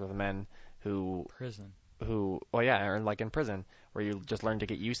can have sex with men who prison. Or like in prison, where you just learn to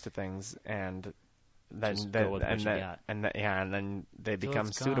get used to things, and then then they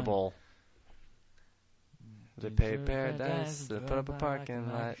become suitable. They pay paradise to put up a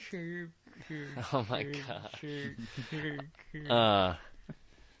parking lot. Oh my god.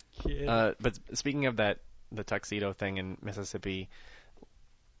 But speaking of that, the tuxedo thing in Mississippi,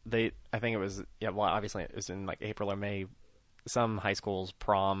 I think it was obviously it was in like April or May. Some high school's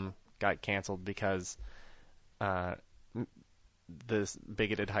prom got canceled because this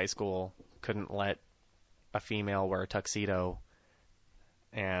bigoted high school couldn't let a female wear a tuxedo,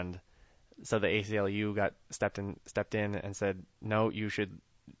 and so the ACLU stepped in and said, no,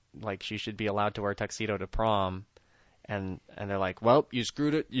 she should be allowed to wear a tuxedo to prom, and they're like, well, you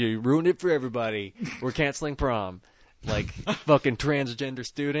screwed it, you ruined it for everybody, we're canceling prom. Like, fucking transgender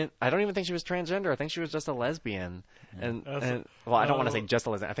student. I don't even think she was transgender. I think she was just a lesbian. And I don't want to say just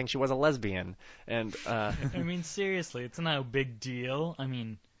a lesbian. I think she was a lesbian. And I mean, seriously, it's no big deal. I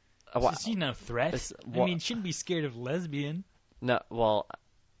mean, she's no threat. Shouldn't be scared of lesbian. No, well,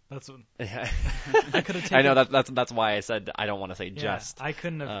 that's what I could have taken. I know that's why I said I don't want to say just. I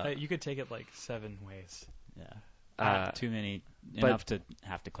couldn't have. You could take it like 7 ways. Yeah. Too many. Enough to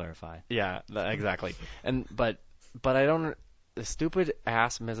have to clarify. Yeah, exactly. But I don't. The stupid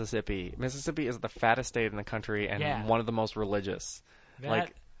ass Mississippi. Mississippi is the fattest state in the country and one of the most religious. The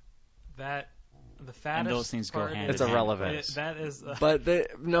fattest. And those things go hand in hand. It's irrelevant. That is. But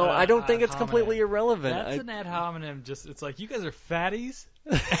I don't think it's completely irrelevant. That's an ad hominem. It's like, you guys are fatties.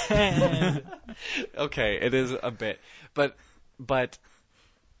 And okay, it is a bit, but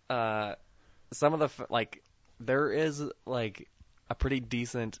some of the there is like a pretty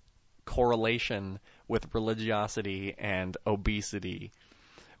decent correlation with religiosity and obesity.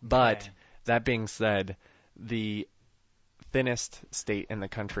 But that being said, the thinnest state in the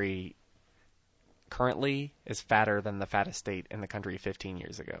country currently is fatter than the fattest state in the country 15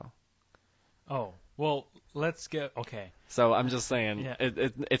 years ago. Oh, well, let's get okay. So I'm just saying,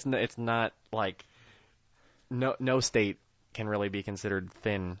 it's not like no state can really be considered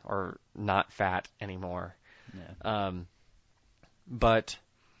thin or not fat anymore. Yeah. But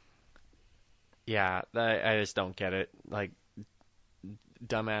yeah, I just don't get it. Like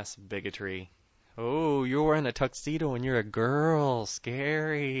dumbass bigotry. Oh, you're wearing a tuxedo and you're a girl.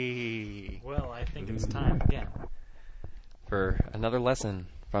 Scary. Well, I think it's time again for another lesson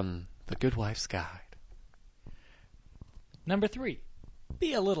from The Good Wife's Guide. Number 3.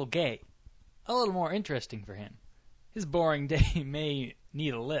 Be a little gay. A little more interesting for him. His boring day may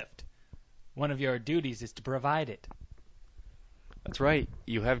need a lift. One of your duties is to provide it. That's right.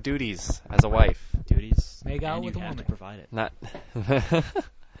 You have duties as a wife. Duties. Make out and with you a have woman. to provide it.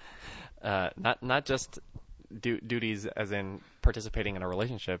 Not just duties as in participating in a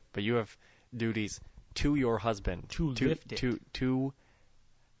relationship, but you have duties to your husband to lift it.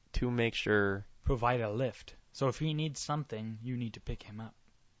 To make sure provide a lift. So if he needs something, you need to pick him up.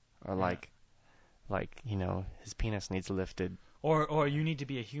 Or like his penis needs lifted. Or you need to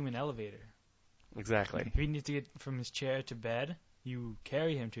be a human elevator. Exactly. If he needs to get from his chair to bed, you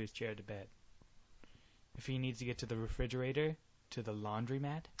carry him to his chair to bed. If he needs to get to the refrigerator, to the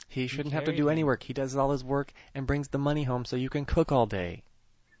laundromat, he shouldn't have to do any work. He does all his work and brings the money home so you can cook all day.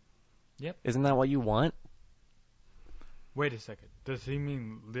 Yep. Isn't that what you want? Wait a second. Does he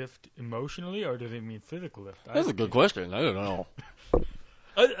mean lift emotionally or does he mean physical lift? That's a good question. I don't know.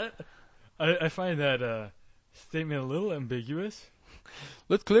 I find that statement a little ambiguous.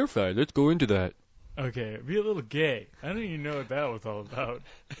 Let's clarify. Let's go into that. Okay, be a little gay. I don't even know what that was all about.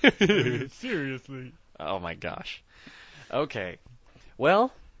 Seriously. Oh my gosh. Okay.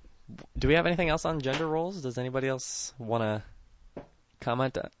 Well, do we have anything else on gender roles? Does anybody else want to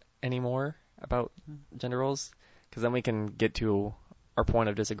comment any more about gender roles? Because then we can get to our point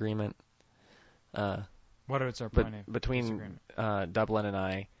of disagreement. What is our point of between disagreement? Dublin and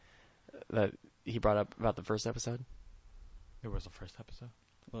I, that he brought up about the first episode? There was a first episode?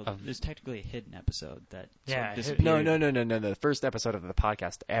 Well, there's technically a hidden episode that disappeared. No, the first episode of the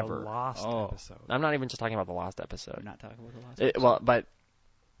podcast ever. The lost episode. I'm not even just talking about the lost episode. We're not talking about the lost episode. Well, but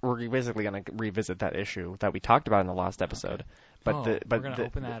we're basically going to revisit that issue that we talked about in the last episode. Okay. But we're going to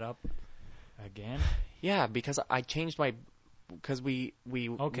open that up again? Yeah, because I changed because we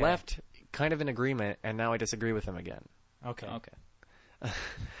left kind of in agreement, and now I disagree with him again. Okay.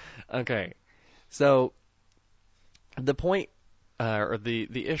 Okay. So the point, or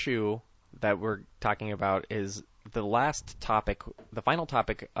the issue that we're talking about is the last topic, the final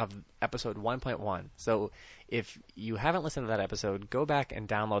topic of episode 1.1. So if you haven't listened to that episode, go back and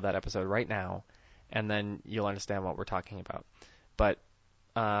download that episode right now, and then you'll understand what we're talking about. But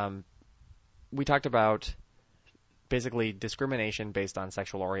we talked about basically discrimination based on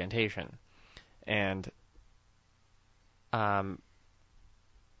sexual orientation. And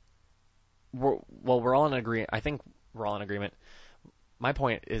we're all in agreement. I think we're all in agreement. My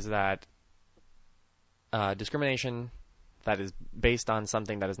point is that discrimination that is based on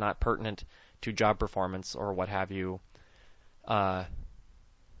something that is not pertinent to job performance or what have you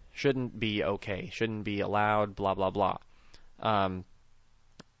shouldn't be okay, shouldn't be allowed, blah, blah, blah.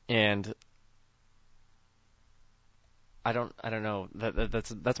 And I don't know.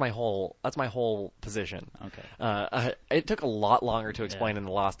 That's my whole position. Okay. It took a lot longer to explain in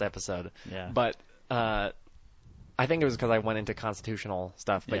the last episode. Yeah. But I think it was because I went into constitutional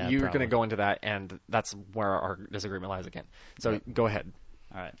stuff. But you're going to go into that, and that's where our disagreement lies again. So go ahead.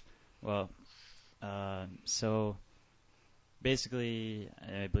 All right. Well, so basically,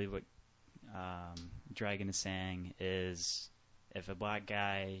 I believe what Dragon is saying is if a black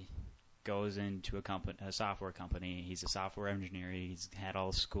guy goes into a software company, he's a software engineer, he's had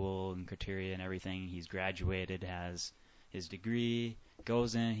all school and criteria and everything, he's graduated, has his degree,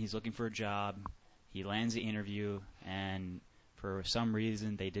 goes in, he's looking for a job, he lands the interview, and for some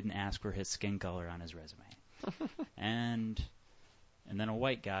reason they didn't ask for his skin color on his resume. and then a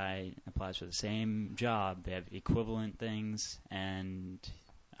white guy applies for the same job, they have equivalent things, and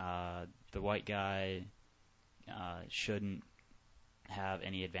the white guy shouldn't have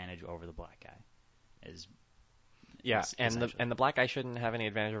any advantage over the black guy. And the black guy shouldn't have any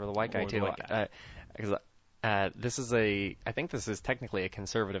advantage over the white guy too. Because this is I think this is technically a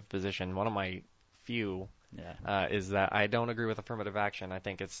conservative position. One of my few is that I don't agree with affirmative action. I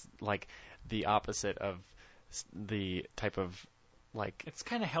think it's like the opposite of the type of like it's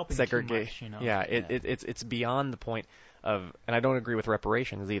kind of helping segregation. Too much, you know? Yeah, it's beyond the point of, and I don't agree with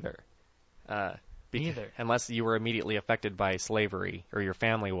reparations either. Neither. Unless you were immediately affected by slavery or your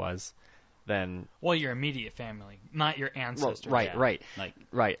family was, then your immediate family, not your ancestors. Right.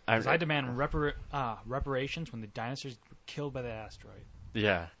 Right. I demand reparations when the dinosaurs were killed by the asteroid.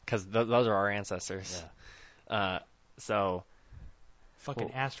 Yeah, because those are our ancestors. Yeah. So.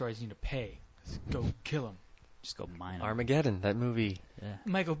 Fucking asteroids need to pay. Let's go kill them. Just go mine them. Armageddon, that movie. Yeah.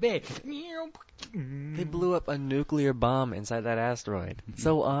 Michael Bay. They blew up a nuclear bomb inside that asteroid.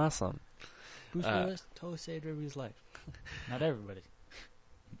 So awesome. Bruce Willis totally saved everybody's life. Not everybody.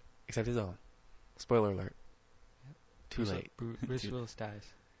 Except his own. Spoiler alert. Yep. Too late. Bruce Willis dies.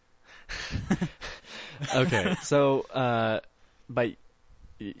 Okay, so, but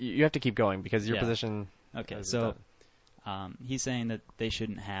you have to keep going because your position... Okay, so he's saying that they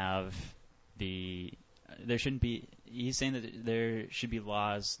shouldn't have there shouldn't be... He's saying that there should be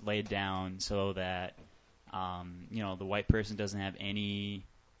laws laid down so that, the white person doesn't have any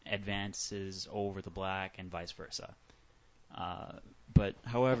advances over the black and vice versa. But,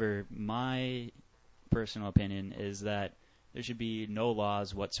 however, my personal opinion is that there should be no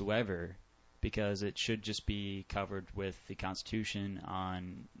laws whatsoever because it should just be covered with the Constitution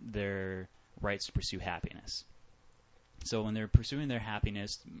on their rights to pursue happiness. So when they're pursuing their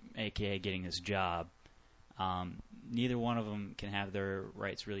happiness, aka getting this job, neither one of them can have their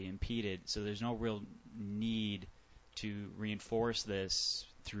rights really impeded. So there's no real need to reinforce this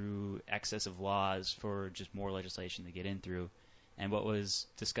through excessive laws for just more legislation to get in through. And what was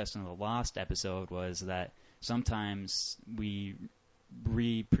discussed in the last episode was that sometimes we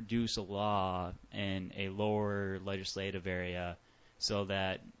reproduce a law in a lower legislative area so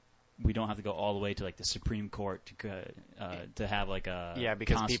that we don't have to go all the way to like the Supreme Court to have like a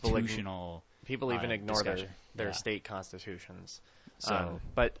constitutional. People even ignore their state constitutions. So,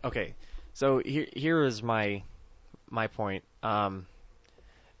 but okay, so here is my point.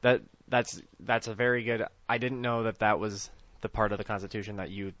 That's a very good. I didn't know that was the part of the Constitution that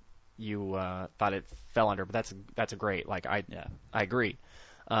you thought it fell under, but that's a great. Like I agree.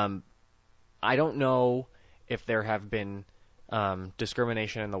 I don't know if there have been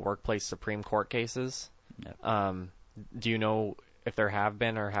discrimination in the workplace Supreme Court cases. Yep. Do you know if there have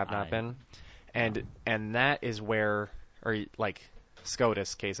been or have not been? And that is where, or like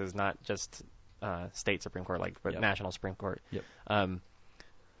SCOTUS cases, not just state Supreme Court, but national Supreme Court. Yep.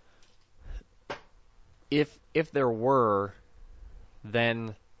 If there were,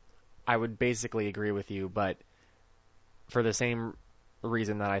 then I would basically agree with you, but for the same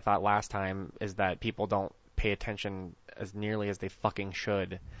reason that I thought last time, is that people don't pay attention as nearly as they fucking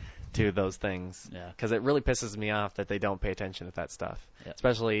should to those things. Yeah. Because it really pisses me off that they don't pay attention to that stuff. Yep.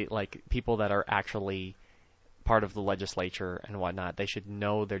 Especially like people that are actually part of the legislature and whatnot. They should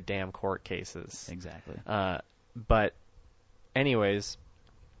know their damn court cases. Exactly. But anyways,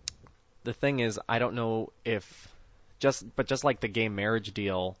 the thing is, I don't know if just like the gay marriage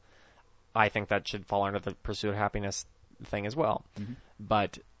deal, I think that should fall under the pursuit of happiness thing as well. Mm-hmm.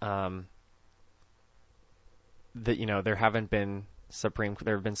 But there have been Supreme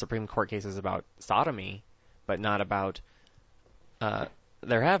Court cases about sodomy, but not about.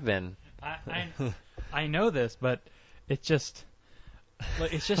 There have been. I know this, but it's just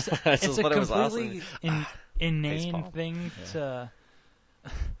it's a completely inane thing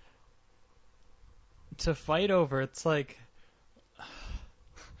to fight over. It's like,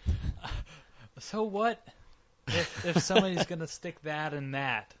 so what if somebody's gonna stick that in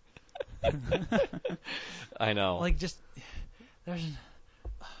that? I know. Like, just I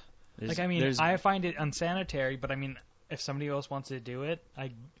find it unsanitary, but I mean, if somebody else wants to do it,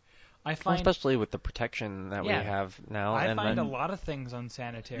 I find, especially with the protection that we have now. I find a lot of things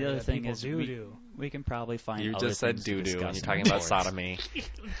unsanitary. The other thing is we can probably find. You other just said doo-doo when you're talking about sodomy.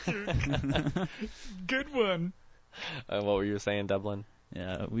 Good one. What were you saying, Dublin?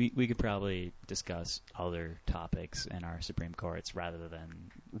 Yeah, we could probably discuss other topics in our Supreme Courts rather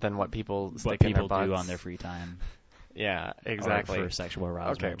than what people do on their free time. Yeah, exactly. Or for sexual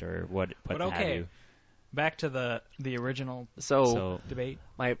arousement or what but have you. Back to the original debate.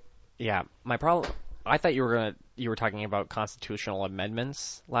 My problem. I thought you were talking about constitutional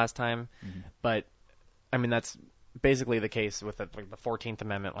amendments last time, but I mean that's basically the case with the 14th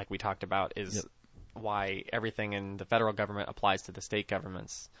Amendment, like we talked about, is why everything in the federal government applies to the state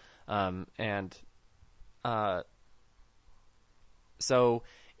governments, so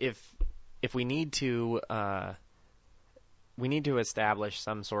if we need to establish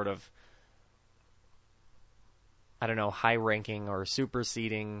some sort of, I don't know, high-ranking or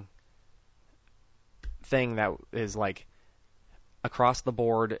superseding thing that is like across the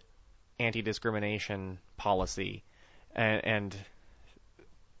board anti-discrimination policy, and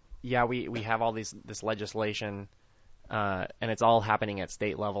yeah, we have all this legislation, and it's all happening at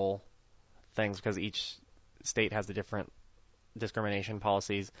state level things because each state has the different discrimination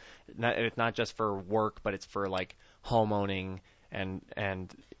policies. It's not just for work, but it's for like homeowning and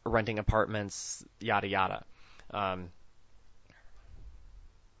renting apartments, yada yada. I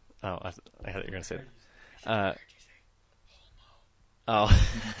thought you were going to say that.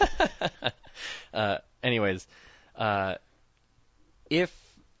 Anyways, if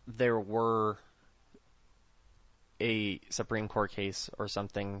there were a Supreme Court case or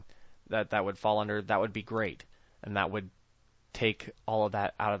something that would fall under, that would be great, and that would take all of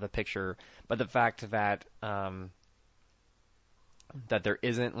that out of the picture. But the fact that that there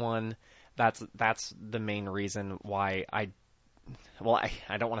isn't one, that's the main reason why I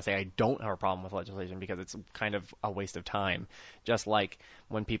don't want to say I don't have a problem with legislation, because it's kind of a waste of time. Just like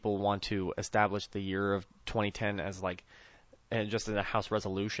when people want to establish the year of 2010 as like, and just in a House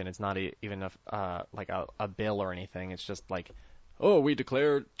resolution, it's not even like a bill or anything. It's just like, oh, we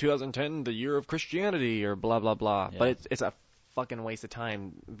declare 2010 the year of Christianity or blah blah blah. Yeah. But it's a fucking waste of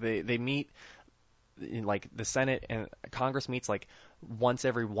time. They meet, like the Senate and Congress meets like once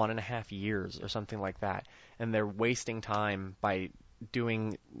every 1.5 years or something like that, and they're wasting time by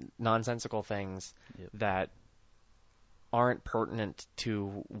doing nonsensical things that aren't pertinent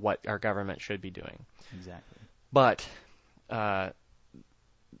to what our government should be doing. Exactly. But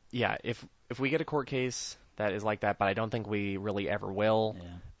yeah, if we get a court case that is like that, but I don't think we really ever will,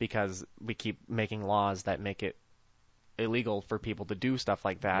 because we keep making laws that make it illegal for people to do stuff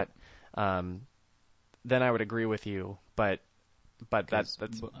like that. Then I would agree with you, but that's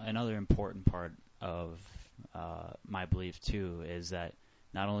another important part of my belief too, is that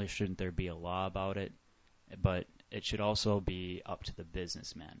not only shouldn't there be a law about it, but it should also be up to the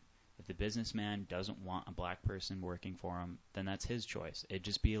businessman. If the businessman doesn't want a black person working for him, then that's his choice. It'd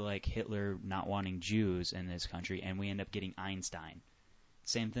just be like Hitler not wanting Jews in this country, and we end up getting Einstein.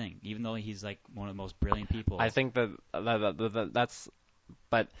 Same thing. Even though he's like one of the most brilliant people. I think that's.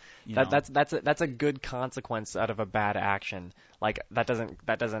 But that's a good consequence out of a bad action. Like that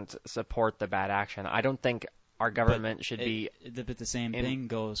doesn't support the bad action. I don't think our government should be. But the same thing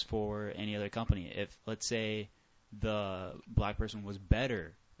goes for any other company. If, let's say, the black person was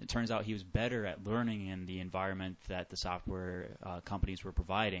better, it turns out he was better at learning in the environment that the software companies were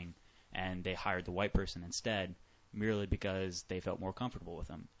providing, and they hired the white person instead, merely because they felt more comfortable with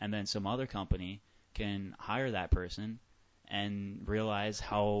him. And then some other company can hire that person and realize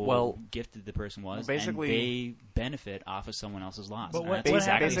how gifted the person was, basically, and they benefit off of someone else's loss. But what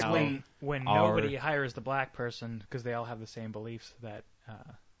happens when nobody hires the black person because they all have the same beliefs that?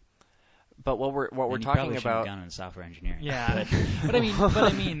 But what we're talking about, gone in software engineering. Yeah, but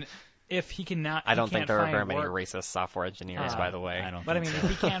I mean, if he cannot, I don't think there are very many racist software engineers, by the way. If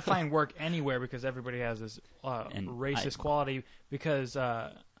he can't find work anywhere because everybody has this racist quality, because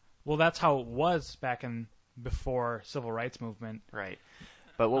that's how it was back in. Before civil rights movement. Right.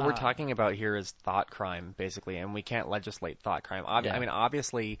 But what we're talking about here is thought crime, basically, and we can't legislate thought crime. I mean,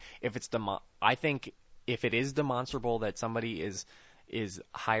 obviously, if it's I think if it is demonstrable that somebody is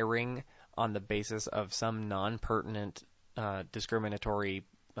hiring on the basis of some non-pertinent discriminatory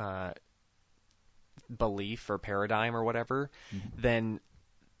belief or paradigm or whatever, then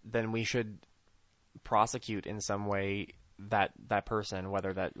we should prosecute in some way that person,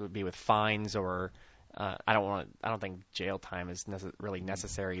 whether that would be with fines or I don't think jail time is really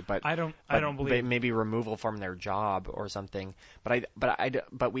necessary, but I don't believe maybe removal from their job or something. But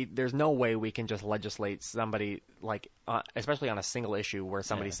there's no way we can just legislate somebody, like especially on a single issue where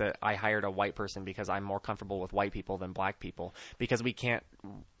somebody said I hired a white person because I'm more comfortable with white people than black people, because we can't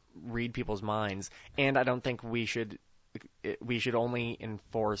read people's minds. And I don't think we should only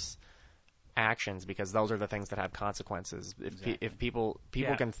enforce actions, because those are the things that have consequences. If people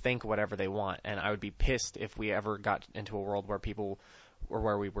can think whatever they want, and I would be pissed if we ever got into a world where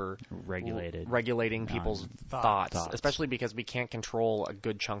we were regulating people's thoughts, especially because we can't control a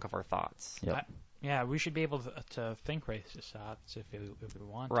good chunk of our thoughts. Yep. We should be able to think racist thoughts if we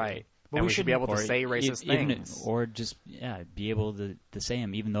want right. to. But and we should be able to say racist things. Or just be able to say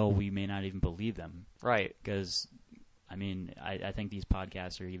them even though we may not even believe them. Right. Because I mean, I think these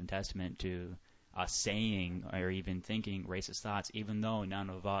podcasts are even testament to us saying or even thinking racist thoughts, even though none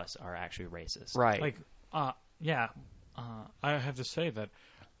of us are actually racist. Right. Like, I have to say that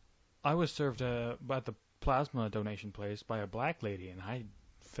I was served at the plasma donation place by a black lady, and I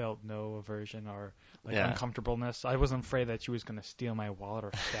felt no aversion or uncomfortableness. I wasn't afraid that she was going to steal my wallet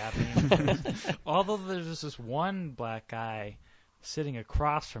or stab me. Although there's this one black guy sitting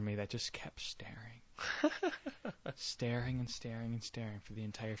across from me that just kept staring. Staring and staring and staring for the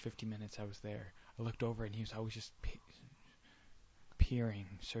entire 50 minutes I was there. I looked over and he was always just peering,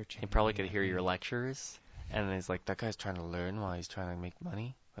 searching. He probably could hear your lectures, and he's like, that guy's trying to learn while he's trying to make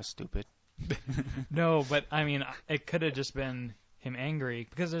money? That's stupid. No, but I mean, it could have just been him angry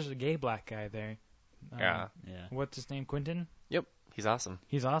because there's a gay black guy there. Yeah. What's his name? Quentin? Yep. He's awesome.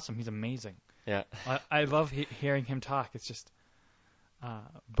 He's awesome. He's amazing. Yeah. I love hearing him talk. It's just,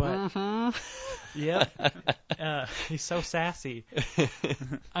 yeah, he's so sassy.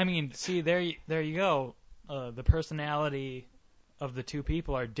 I mean, see, there you go. The personality of the two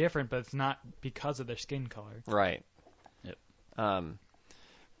people are different, but it's not because of their skin color. Right. Yep.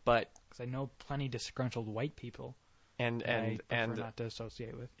 But because I know plenty disgruntled white people, and not to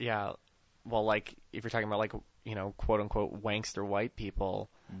associate with. Yeah. Well, like if you're talking about like quote unquote wankster white people,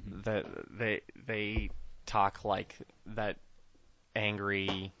 that they talk like that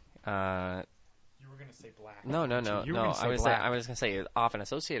angry. You were gonna say black. No. I was gonna say often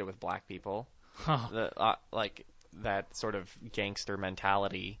associated with black people. Huh. Like that sort of gangster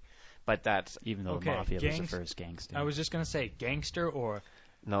mentality, but that even though the mafia was the first gangster. I was just gonna say gangster or.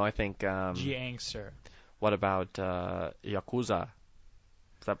 No, I think. Gangster. What about Yakuza?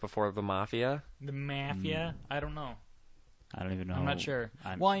 Is that before the mafia? The mafia? I don't know. I don't even know. I'm not sure.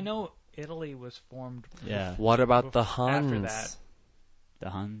 Well, I know Italy was formed. Yeah. What about the Huns? After that. The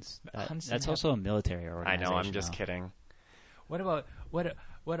Huns? That's also a military organization. I know. I'm just kidding. What about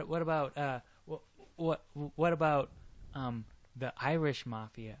the Irish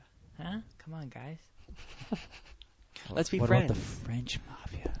mafia? Huh? Come on, guys. Let's be friends. What about the French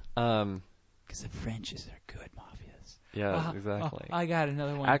mafia? Because the French are good mafias. Yeah, exactly. I got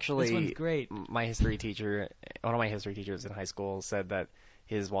another one. Actually, this one's great. My history teacher, one of my history teachers in high school, said that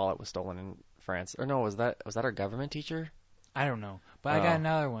his wallet was stolen in France. Or no, was that our government teacher? I don't know, but I got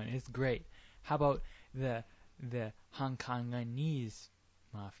another one. It's great. How about the Hong Kongese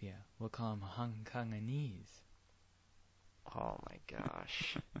mafia? We'll call them Hong Kongese. Oh my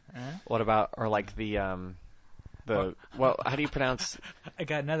gosh. Huh? What about like the well, how do you pronounce? I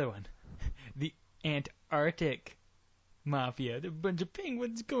got another one. The Antarctic mafia. There are a bunch of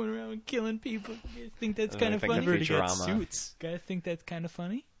penguins going around killing people. You guys think that's kind of funny? Everybody got suits. Guys think that's kind of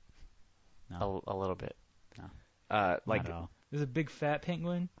funny? No. A little bit. No. Like not at all. There's a big fat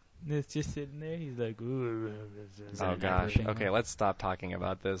penguin that's just sitting there. He's like, ooh. Oh gosh. Okay, let's stop talking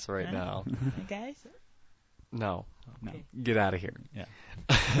about this right now. Hey guys. No. Okay. Get out of here. Yeah.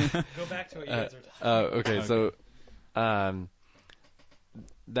 Go back to what you guys were talking about. Okay, so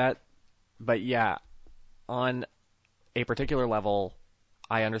but yeah, on a particular level,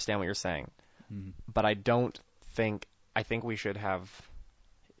 I understand what you're saying, but I think we should have,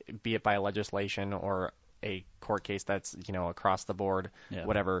 be it by legislation or a court case that's across the board,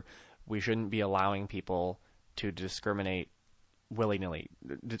 whatever, we shouldn't be allowing people to discriminate willy-nilly,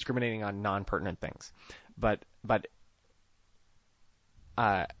 discriminating on non-pertinent things. But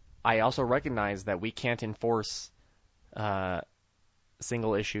I also recognize that we can't enforce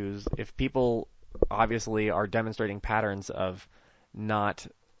single issues if people obviously are demonstrating patterns of not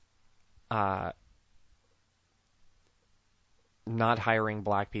hiring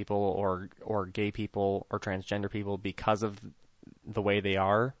black people or gay people or transgender people because of the way they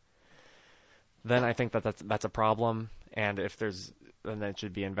are. Then I think that's a problem, and then it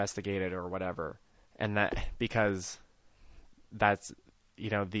should be investigated or whatever. And that, because that's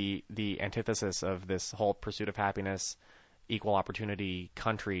the antithesis of this whole pursuit of happiness, equal opportunity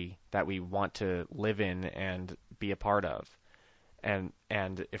country that we want to live in and be a part of. And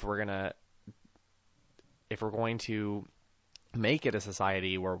if we're going to make it a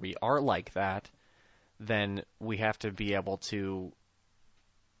society where we are like that, then we have to be able to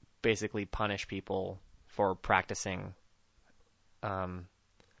basically punish people for practicing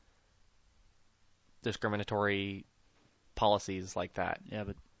discriminatory policies like that. Yeah,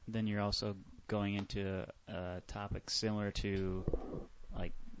 but then you're also going into a topic similar to,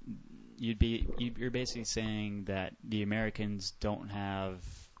 like, you're basically saying that the Americans don't have.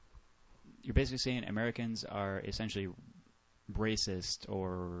 You're basically saying Americans are essentially racist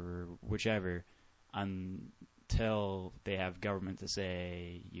or whichever until they have government to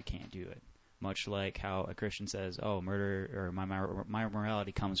say you can't do it. Much like how a Christian says, "Oh, murder or my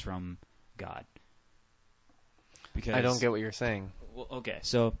morality comes from God." Because I don't get what you're saying. Well, okay,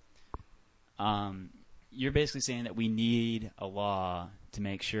 so you're basically saying that we need a law to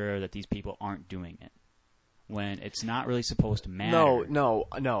make sure that these people aren't doing it. when it's not really supposed to matter. No.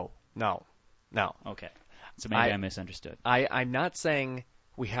 Okay. So maybe I misunderstood. I'm not saying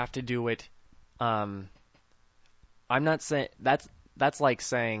we have to do it. I'm not saying that's like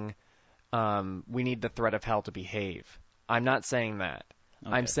saying we need the threat of hell to behave. I'm not saying that.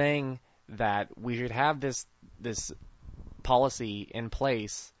 Okay. I'm saying that we should have this policy in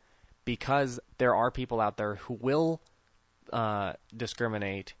place because there are people out there who will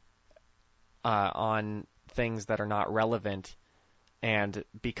discriminate on things that are not relevant, and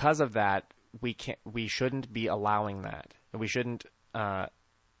because of that, we shouldn't be allowing that. We shouldn't.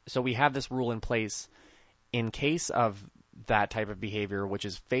 So we have this rule in place in case of that type of behavior, which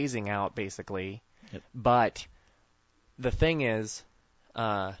is phasing out basically. Yep. But the thing is,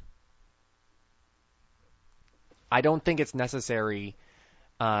 I don't think it's necessary.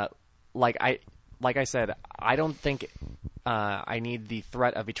 Like I said, I don't think I need the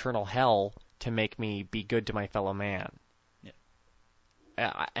threat of eternal hell to make me be good to my fellow man. Yeah.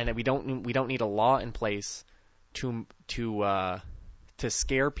 And we don't need a law in place to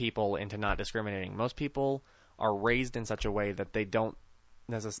scare people into not discriminating. Most people are raised in such a way that they don't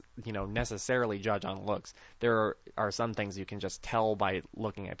necessarily judge on looks. There are some things you can just tell by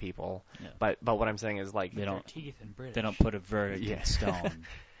looking at people. Yeah. But what I'm saying is like they don't teeth and British. They don't put a verdict in stone.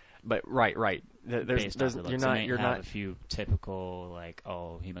 But right. There's you're not a few typical like,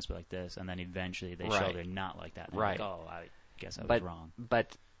 oh, he must be like this, and then eventually they show they're not like that. And right. Like, oh, I guess I was wrong.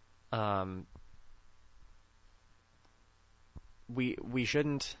 But we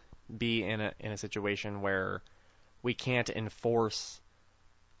shouldn't be in a situation where we can't enforce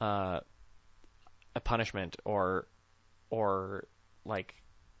a punishment or like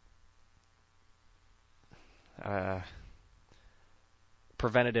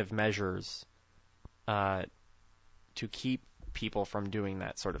preventative measures to keep people from doing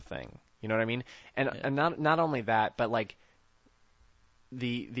that sort of thing. You know what I mean? And not only that, but like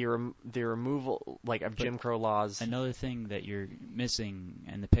the removal like of Jim Crow laws. Another thing that you're missing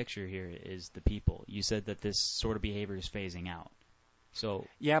in the picture here is the people. You said that this sort of behavior is phasing out. So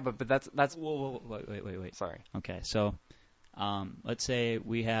yeah, but that's whoa, wait. Sorry. Okay, so let's say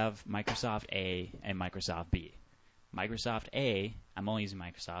we have Microsoft A and Microsoft B. Microsoft A, I'm only using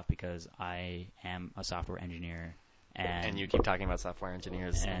Microsoft because I am a software engineer. And you keep talking about software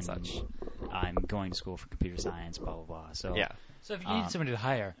engineers and such. I'm going to school for computer science, blah blah blah. So yeah. So if you need somebody to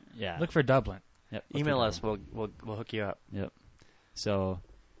hire, yeah, look for Dublin. Yep, email us. We'll hook you up. Yep. So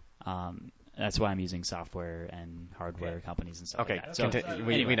that's why I'm using software and hardware companies and stuff like that. So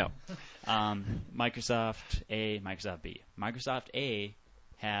anyway, we know. Microsoft A, Microsoft B. Microsoft A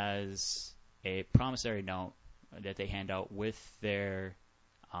has a promissory note that they hand out with their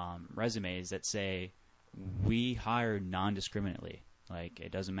resumes that say, we hire non-discriminately. Like,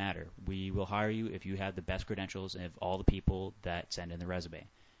 it doesn't matter. We will hire you if you have the best credentials of all the people that send in the resume.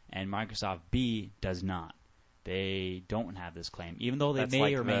 And Microsoft B does not. They don't have this claim, even though they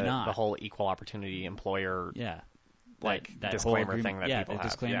may or may not. The whole equal opportunity employer, that disclaimer thing that people have. The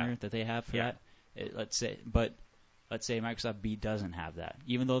disclaimer that they have for that. Let's say Microsoft B doesn't have that,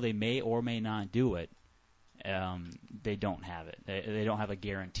 even though they may or may not do it. They don't have it. They don't have a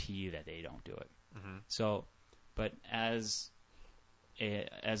guarantee that they don't do it. Mm-hmm. So, but as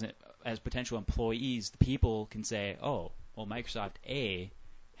potential employees, the people can say, oh, well, Microsoft A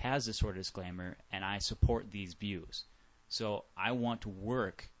has this sort of disclaimer, and I support these views. So I want to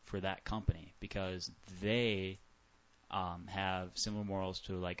work for that company because they have similar morals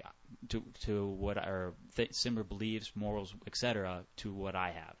to what are similar beliefs, morals, etc. to what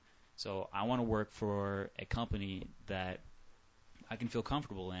I have. So I want to work for a company that I can feel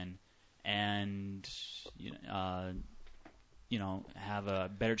comfortable in, and have a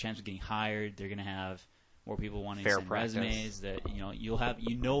better chance of getting hired. They're going to have more people wanting to send resumes. That you have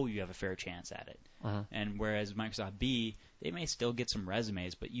a fair chance at it. Uh-huh. And whereas Microsoft B, they may still get some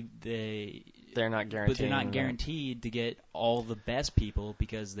resumes, but they're not guaranteed. But they're not guaranteed to get all the best people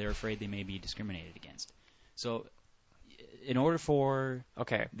because they're afraid they may be discriminated against. So, in order for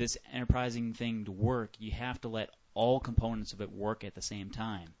this enterprising thing to work, you have to let all components of it work at the same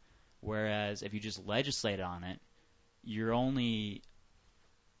time. Whereas if you just legislate on it, you're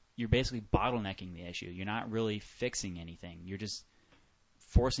basically bottlenecking the issue. You're not really fixing anything. You're just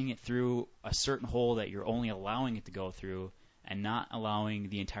forcing it through a certain hole that you're only allowing it to go through and not allowing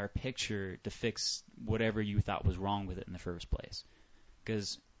the entire picture to fix whatever you thought was wrong with it in the first place.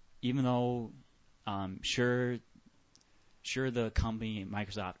 Because even though, sure the company,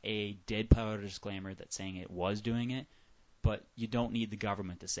 Microsoft A, did put out a disclaimer that's saying it was doing it, but you don't need the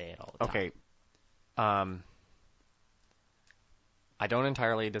government to say it all the time. Okay. I don't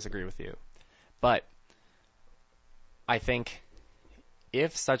entirely disagree with you, but I think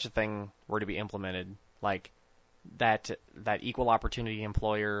if such a thing were to be implemented, like that equal opportunity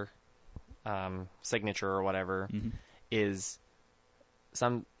employer signature or whatever is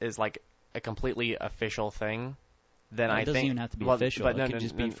like a completely official thing, then I think it doesn't even have to be official. It could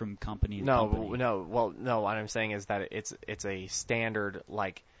just be from company to company. No. What I'm saying is that it's a standard.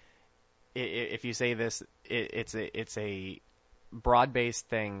 Like, if you say this, it's a broad-based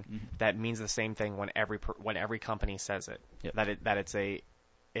thing that means the same thing when every company says it. Yep. That it's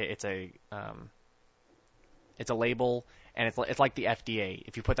a label, and it's like the FDA.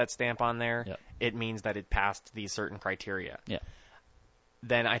 If you put that stamp on there, it means that it passed these certain criteria. Yeah.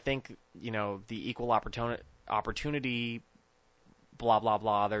 Then I think, the equal opportunity, blah, blah,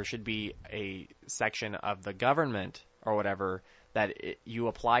 blah, there should be a section of the government or whatever that you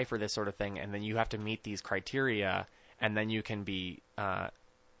apply for this sort of thing, and then you have to meet these criteria, and then you can be,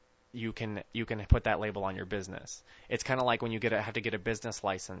 you can put that label on your business. It's kind of like when you have to get a business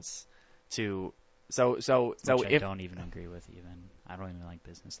license to, Which I don't even agree with even. I don't even like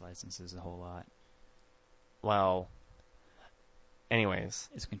business licenses a whole lot. Well, anyways.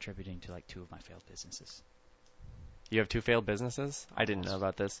 It's contributing to like 2 of my failed businesses. You have 2 failed businesses? I didn't know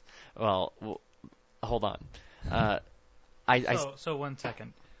about this. Well, hold on. So 1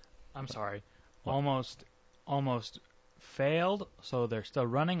 second. I'm sorry. What? Almost failed, so they're still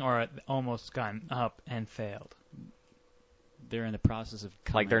running, or almost gone up and failed? They're in the process of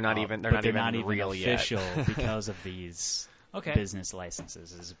coming they're not up, even real official yet. Because of these business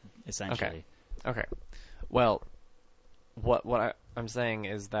licenses, is essentially. Okay. Well, what I'm saying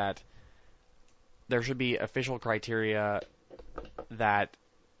is that there should be official criteria that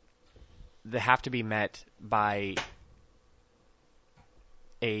they have to be met by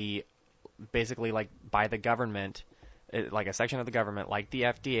basically like by the government, like a section of the government, like the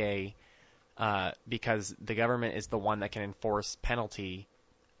FDA, because the government is the one that can enforce penalty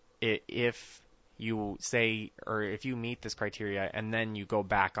if you say, or if you meet this criteria and then you go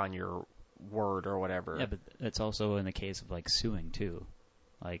back on your word or whatever. Yeah, but it's also in the case of like suing too.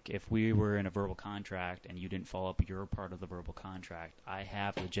 Like if we were in a verbal contract and you didn't follow up your part of the verbal contract, I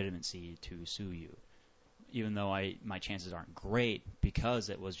have legitimacy to sue you. Even though my chances aren't great because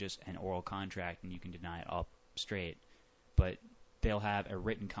it was just an oral contract and you can deny it up straight. But they'll have a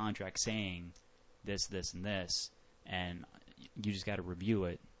written contract saying this, this, and this, and you just got to review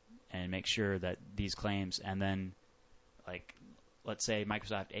it and make sure that these claims, and then, like, let's say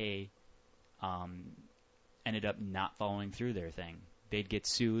Microsoft A ended up not following through their thing. They'd get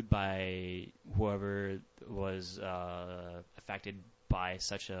sued by whoever was affected by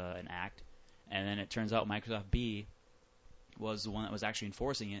such an act, and then it turns out Microsoft B was the one that was actually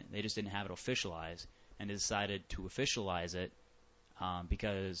enforcing it. They just didn't have it officialized, and they decided to officialize it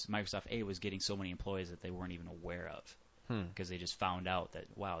because Microsoft A was getting so many employees that they weren't even aware of. Because they just found out that,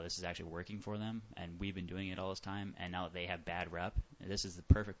 wow, this is actually working for them, and we've been doing it all this time, and now that they have bad rep, this is the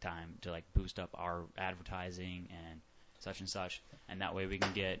perfect time to like boost up our advertising and such, and that way we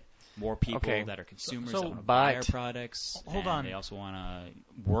can get more people that are consumers that want to buy our products. Hold on. They also want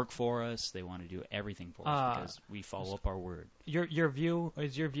to work for us. They want to do everything for us because we follow up our word. Your view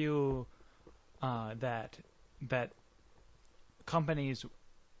that companies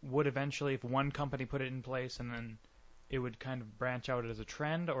would eventually, if one company put it in place and then it would kind of branch out as a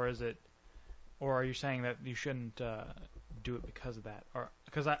trend, or are you saying that you shouldn't do it because of that? Or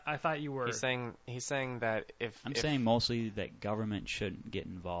because I thought you were. He's saying that I'm saying mostly that government shouldn't get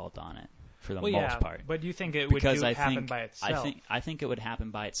involved on it for the most part. But do you think it would happen by itself? I think it would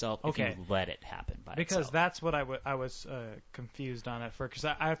happen by itself if you let it happen by itself. Because that's what I was confused on at first.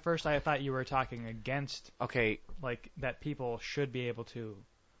 Because at first I thought you were talking against. Like that people should be able to.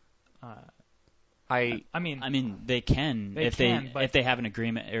 I mean, they can if they have an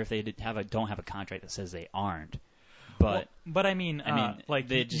agreement, or if they don't have a contract that says they aren't. But I mean, like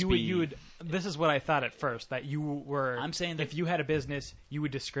you would. This is what I thought at first, that you were. I'm saying that if you had a business, you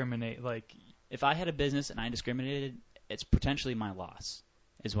would discriminate. Like if I had a business and I discriminated, it's potentially my loss.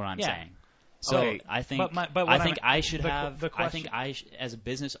 Is what I'm saying. So I think I should have. I think as a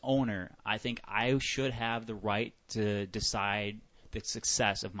business owner, I think I should have the right to decide the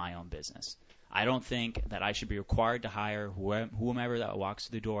success of my own business. I don't think that I should be required to hire whomever that walks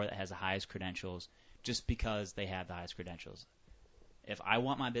through the door that has the highest credentials just because they have the highest credentials. If I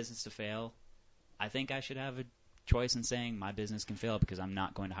want my business to fail, I think I should have a choice in saying my business can fail because I'm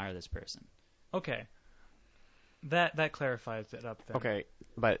not going to hire this person. Okay. That clarifies it up there.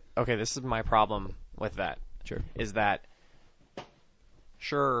 Okay, this is my problem with that. Sure. Is that,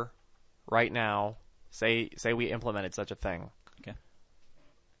 right now, say we implemented such a thing. Okay.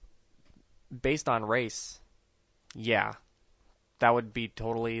 Based on race, yeah, that would be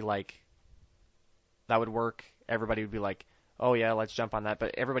totally like, that would work. Everybody would be like, oh yeah, let's jump on that.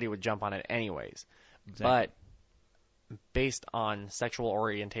 But everybody would jump on it anyways. Exactly. But based on sexual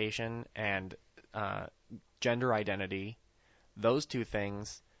orientation and gender identity, those two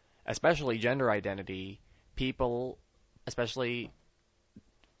things, especially gender identity, people, especially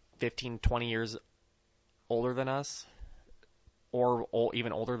 15, 20 years older than us, or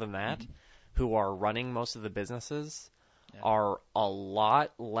even older than that, mm-hmm. who are running most of the businesses, are a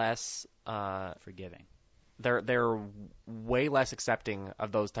lot less forgiving. They're way less accepting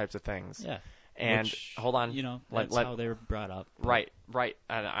of those types of things. Yeah. And which, hold on, that's how they were brought up. Right.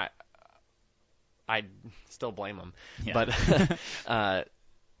 And I still blame them. Yeah. But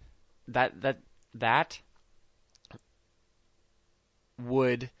that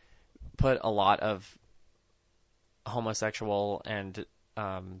would put a lot of homosexual and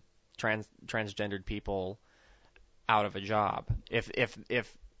transgendered people out of a job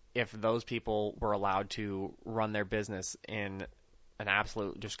if those people were allowed to run their business in an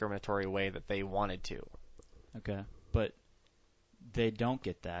absolute discriminatory way that they wanted to. Okay, but they don't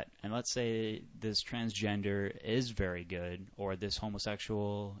get that. And let's say this transgender is very good, or this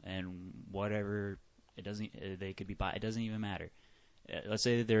homosexual and whatever, they could be bi, it doesn't even matter. Let's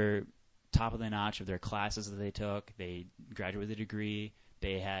say they're top of the notch of their classes that they took, they graduated with a degree,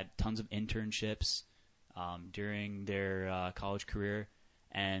 they had tons of internships during their college career,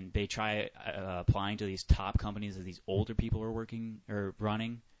 and they try applying to these top companies that these older people are working or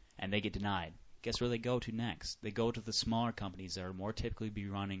running, and they get denied. Guess where they go to next? They go to the smaller companies that are more typically be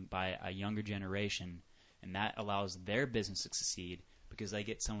running by a younger generation, and that allows their business to succeed because they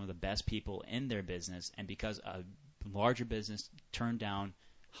get some of the best people in their business, and because a larger business turned down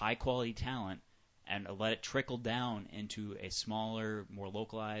high-quality talent and let it trickle down into a smaller, more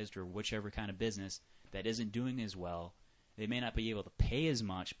localized, or whichever kind of business that isn't doing as well, they may not be able to pay as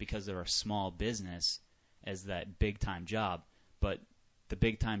much because they're a small business as that big-time job. But the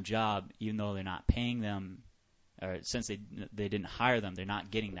big-time job, even though they're not paying them, or since they didn't hire them, they're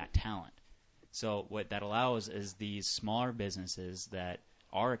not getting that talent. So what that allows is these smaller businesses that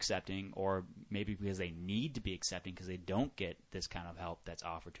are accepting, or maybe because they need to be accepting because they don't get this kind of help that's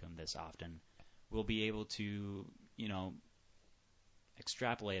offered to them this often, will be able to,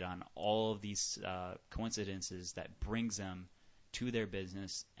 extrapolate on all of these coincidences that brings them to their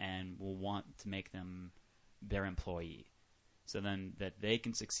business and will want to make them their employee. So then that they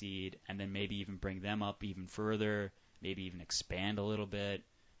can succeed, and then maybe even bring them up even further, maybe even expand a little bit,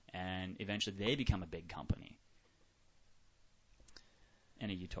 and eventually they become a big company.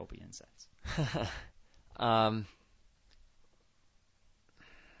 In a utopian sense.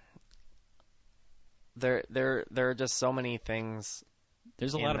 There are just so many things.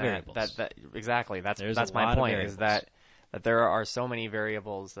 There's a lot of variables. Exactly. That's my point. Is that there are so many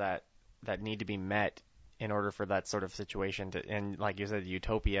variables that need to be met in order for that sort of situation to, and like you said,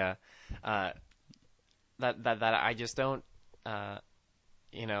 utopia. That I just don't.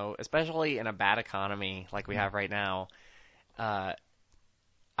 Especially in a bad economy like we have right now.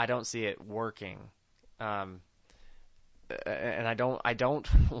 I don't see it working. And I don't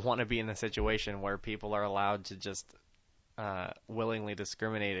want to be in a situation where people are allowed to just willingly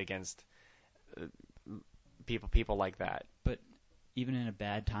discriminate against people like that. But even in a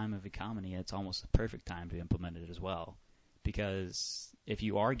bad time of economy, it's almost the perfect time to implement it as well. Because if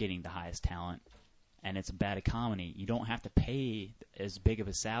you are getting the highest talent and it's a bad economy, you don't have to pay as big of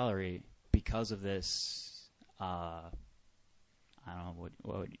a salary because of this. I don't know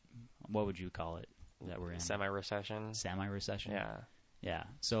what would you call it that we're in? Semi-recession. Semi-recession. Yeah.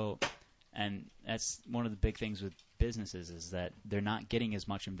 So, and that's one of the big things with businesses is that they're not getting as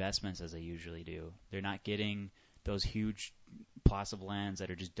much investments as they usually do. They're not getting those huge plots of lands that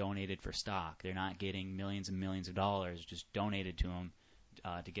are just donated for stock. They're not getting millions and millions of dollars just donated to them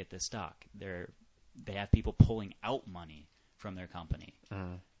to get this stock. They have people pulling out money from their company.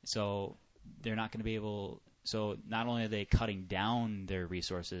 Mm-hmm. So they're not going to be able. So not only are they cutting down their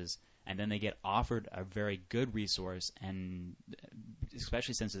resources, and then they get offered a very good resource, and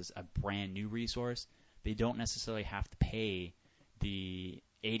especially since it's a brand new resource, they don't necessarily have to pay the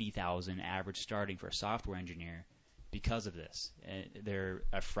 $80,000 average starting for a software engineer because of this. They're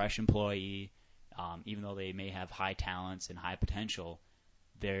a fresh employee, even though they may have high talents and high potential.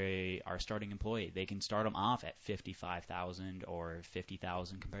 They are a starting employee. They can start them off at $55,000 or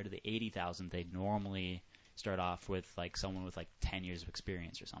 $50,000 compared to the $80,000 they'd normally start off with, like someone with like 10 years of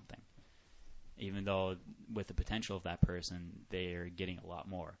experience or something. Even though with the potential of that person, they're getting a lot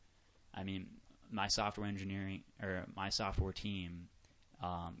more. I mean, my software team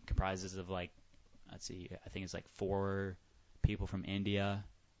comprises of like let's see, I think it's like 4 people from India,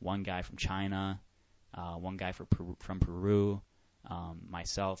 1 guy from China, 1 guy from Peru,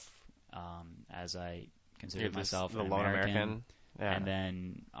 myself, as I consider myself an American. Yeah. And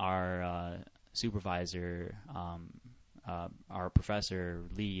then our supervisor, our professor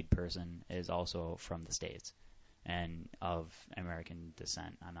lead person is also from the States and of American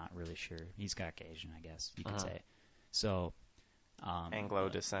descent. I'm not really sure. He's Caucasian, I guess you could say. So Anglo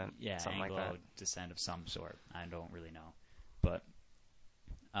descent. Yeah, something Anglo like that. descent of some sort. I don't really know. But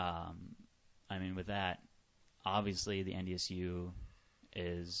I mean, with that, obviously the NDSU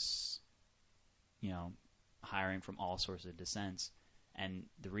is, hiring from all sorts of descents. And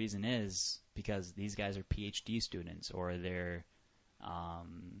the reason is because these guys are PhD students, or they're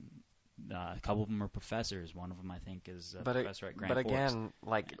a couple of them are professors. One of them, I think, is a professor at Grand Forks. But again,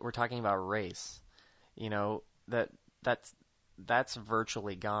 we're talking about race. That's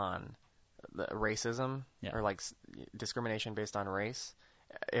virtually gone. The racism or discrimination based on race.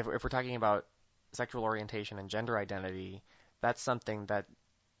 If we're talking about sexual orientation and gender identity, that's something that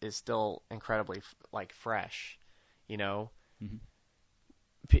is still incredibly fresh. Mm-hmm.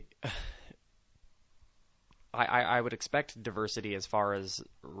 I would expect diversity as far as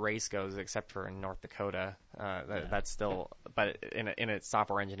race goes, except for in North Dakota. That's still, but in its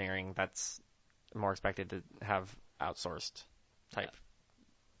software engineering, that's more expected to have outsourced type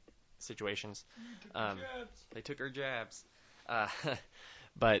situations. They took our jabs.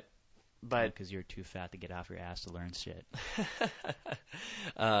 But because you're too fat to get off your ass to learn shit.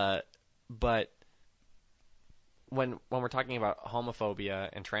 But when we're talking about homophobia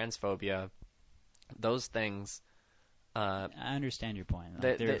and transphobia, those things. I understand your point.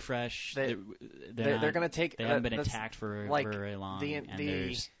 They're fresh. They're going to take. They haven't been attacked for very long, and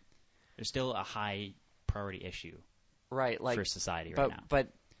there's still a high priority issue, right? For society right now.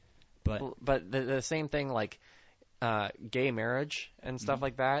 But the same thing, gay marriage and stuff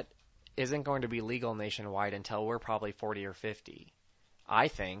like that, isn't going to be legal nationwide until we're probably 40 or 50. I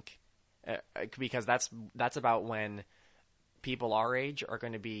think, because that's about when people our age are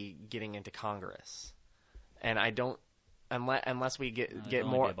going to be getting into Congress, and I don't unless we get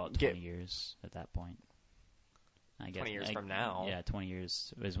more be about 20 years at that point. I guess 20 years from now. Yeah, 20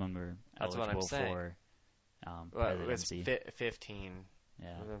 years is when we're that's eligible what I'm saying. for presidency. It's 15. Yeah,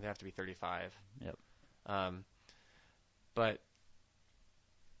 we have to be 35. Yep. But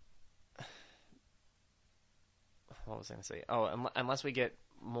what was I going to say? Oh, unless we get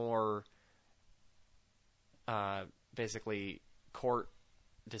more, basically court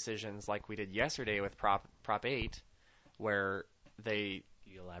decisions like we did yesterday with Prop 8, where they...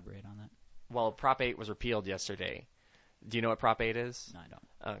 Can you elaborate on that? Well, Prop 8 was repealed yesterday. Do you know what Prop 8 is? No, I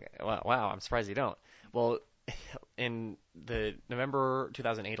don't. Okay. Well, wow, I'm surprised you don't. Well, in the November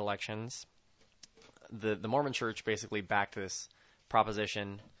 2008 elections, the Mormon Church basically backed this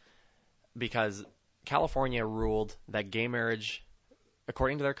proposition because California ruled that gay marriage,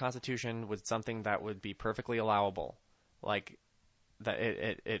 according to their constitution, was something that would be perfectly allowable. That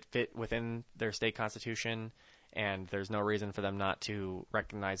it fit within their state constitution, and there's no reason for them not to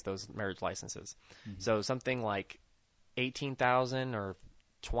recognize those marriage licenses. Mm-hmm. So something like 18,000 or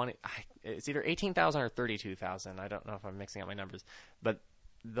 20, it's either 18,000 or 32,000. I don't know if I'm mixing up my numbers, but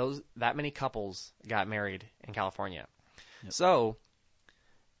that many couples got married in California. Yep. So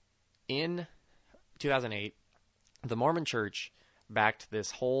in 2008, the Mormon Church backed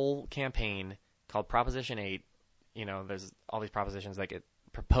this whole campaign called Proposition 8. There's all these propositions that get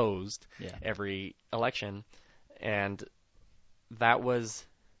proposed every election, and that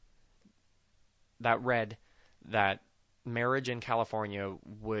read that marriage in California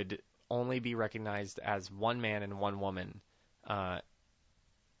would only be recognized as one man and one woman, so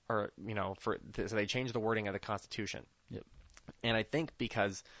they changed the wording of the Constitution. Yep. And I think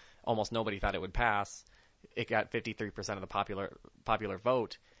because almost nobody thought it would pass, it got 53% of the popular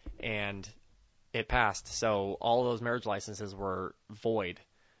vote, and it passed. So all those marriage licenses were void,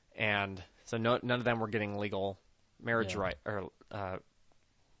 and so none of them were getting legal marriage right or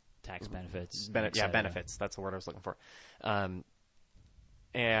tax benefits. Benefits. That's the word I was looking for.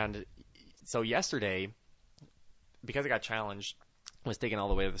 And so yesterday, because it got challenged, it was taken all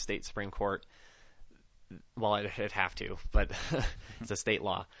the way to the state Supreme Court. Well, it'd have to, but it's a state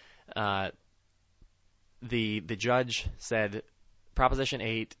law. The judge said Proposition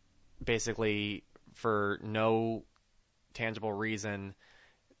 8 basically, for no tangible reason,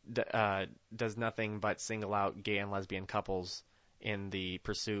 does nothing but single out gay and lesbian couples in the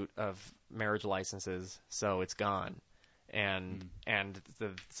pursuit of marriage licenses, so it's gone.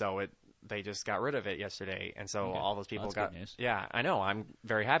 They just got rid of it yesterday, and so all those people got. Good news. Yeah, I know. I'm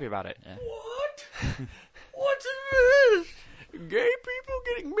very happy about it. Yeah. What? What? What's this? Gay people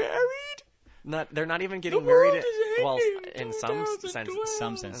getting married? They're not even getting married. Well, in some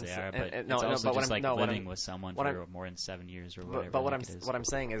sense they are, but it's also just like living with someone for more than 7 years or whatever. But what I'm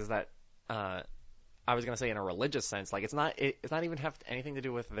saying is that I was going to say in a religious sense, like it's not even have anything to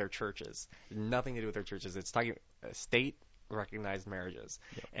do with their churches. Nothing to do with their churches. It's talking state recognized marriages.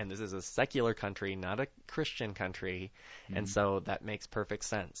 Yep. And this is a secular country, not a Christian country, and so that makes perfect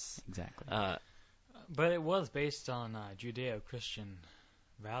sense. Exactly. But it was based on Judeo-Christian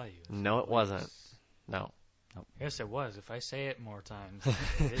values. No, it wasn't. No. Nope. Yes, it was. If I say it more times.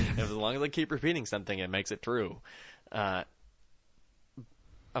 As long as I keep repeating something, it makes it true.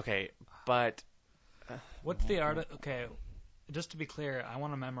 Okay, but... What's the article? Okay, just to be clear, I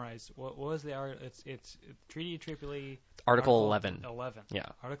want to memorize. What was the article? It's Treaty of Tripoli. Article 11. 11. Yeah.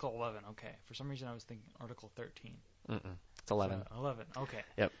 Article 11. Okay. For some reason, I was thinking Article 13. It's 11. So 11. Okay.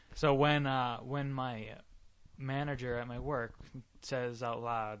 Yep. So when my manager at my work says out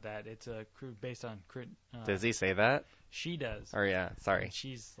loud that it's based on does he say that? She does. Oh yeah. Sorry. And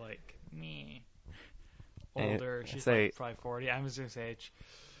she's like me. Older. She's like probably 40. I'm just gonna say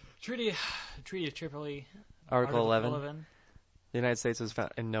Treaty of Tripoli. Article 11. The United States was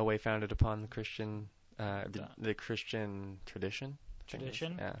in no way founded upon the Christian the Christian tradition.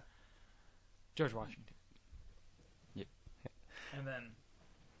 Tradition? Yeah. George Washington. Yep. And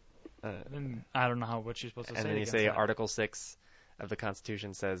then I don't know what she's supposed to say. And then you say Article 6 of the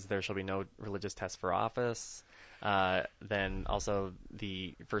Constitution says there shall be no religious test for office. Then also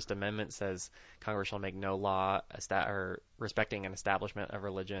the First Amendment says Congress shall make no law respecting an establishment of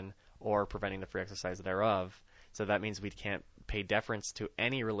religion or preventing the free exercise thereof. So that means we can't pay deference to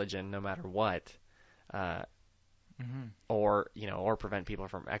any religion, no matter what, or prevent people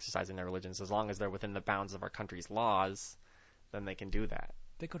from exercising their religions. As long as they're within the bounds of our country's laws, then they can do that.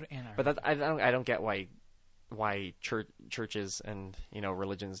 They go to anarchy. But I don't get why churches and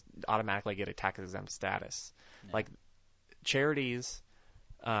religions automatically get a tax exempt status. Yeah. Like charities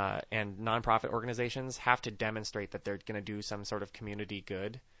and nonprofit organizations have to demonstrate that they're going to do some sort of community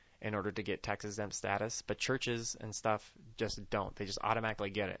good in order to get tax exempt status, but churches and stuff just don't. They just automatically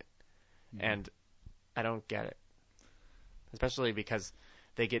get it. And I don't get it. Especially because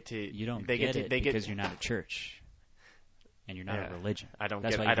they get to because you're not a church. And you're not a religion. I don't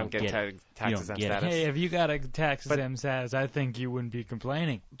get tax exempt status. Hey, if you got a tax exempt status, I think you wouldn't be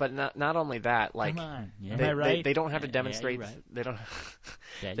complaining. But not only that, like come on. Yeah. Am I right? They don't have to demonstrate. Yeah, right. They don't.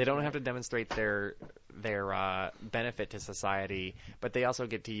 They don't have to demonstrate their benefit to society, but they also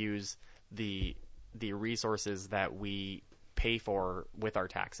get to use the resources that we pay for with our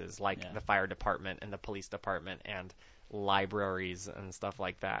taxes, like the fire department and the police department and libraries and stuff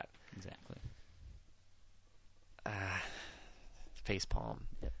like that. Exactly. Facepalm.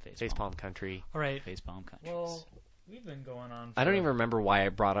 Yep, facepalm country. All right. Facepalm countries. Well, we've been going on. I don't even remember why I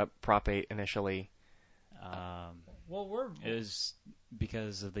brought up Prop 8 initially. It was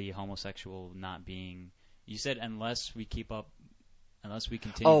because of the homosexual not being. You said unless we continue.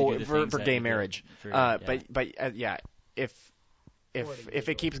 To do the things for gay marriage. If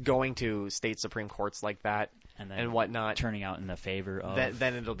it keeps going to state supreme courts like that and whatnot, turning out in the favor of,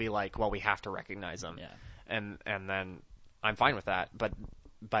 then it'll be like, well, we have to recognize them. Yeah. And then I'm fine with that. But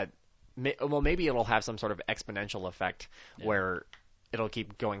maybe it'll have some sort of exponential effect where it'll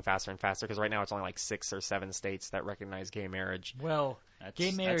keep going faster and faster, because right now it's only like 6 or 7 states that recognize gay marriage. Well,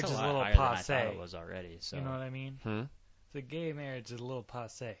 gay marriage is a little passe. I thought it was already. So. You know what I mean? So gay marriage is a little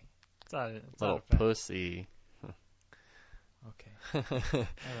passe. It's not a little pussy. Okay. Never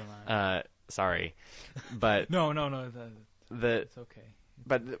mind. Sorry, but no. It's okay.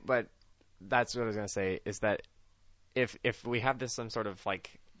 But that's what I was gonna say, is that if we have some sort of like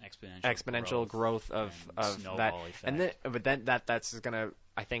exponential growth of that, effect. And then that's gonna,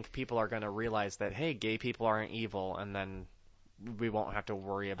 I think people are gonna realize that, hey, gay people aren't evil, and then we won't have to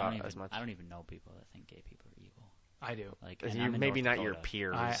worry about as much. I don't even know people that think gay people are evil. I do. Like, maybe not your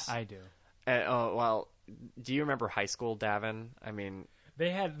peers. I do. Well, do you remember high school, Davin? I mean, they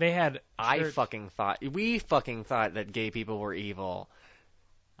had. We fucking thought that gay people were evil.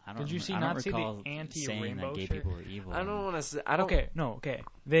 Did you not see the anti-rainbow gay shirt? People were evil. I don't want to say. I don't. Okay.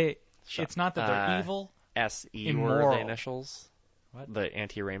 It's not that they're evil. SE were the initials. What? The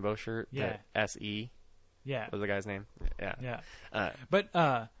anti-rainbow shirt. Yeah. The SE. Yeah. Was the guy's name? Yeah. Yeah.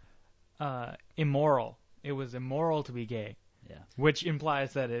 But immoral. It was immoral to be gay. Yeah. Which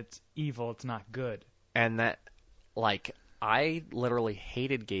implies that it's evil. It's not good. And that, like, I literally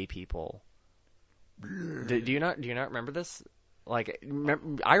hated gay people. Do you not remember this? Like,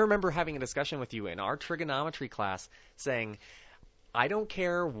 I remember having a discussion with you in our trigonometry class saying, I don't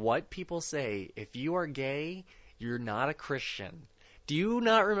care what people say. If you are gay, you're not a Christian. Do you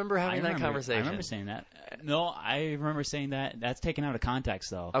not remember having that conversation? I remember saying that. No, I remember saying that. That's taken out of context,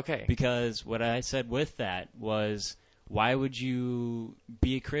 though. Okay. Because what I said with that was, why would you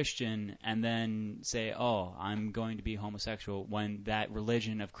be a Christian and then say, oh, I'm going to be homosexual, when that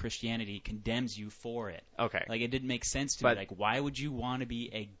religion of Christianity condemns you for it? Okay. Like, it didn't make sense to me. Like, why would you want to be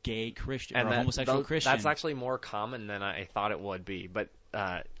a gay Christian or a homosexual Christian? That's actually more common than I thought it would be. But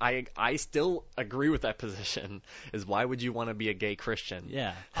I still agree with that position, is why would you want to be a gay Christian?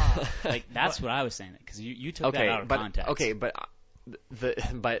 Yeah. Like, that's what I was saying, because you took that out of context. Okay, but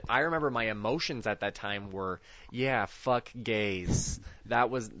I remember my emotions at that time were, yeah, fuck gays. That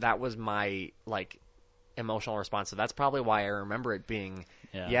was my, like, emotional response. So that's probably why I remember it being,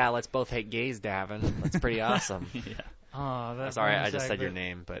 yeah let's both hate gays, Davin. That's pretty awesome. Yeah. Oh, sorry, I just said your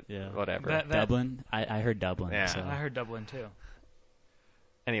name, but whatever. Dublin? I heard Dublin. Yeah. So. I heard Dublin, too.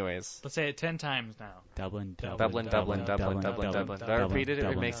 Anyways. Let's say it 10 times now. Dublin. Did I repeat it?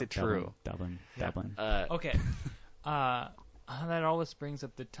 It makes it true. Dublin. Okay. That always brings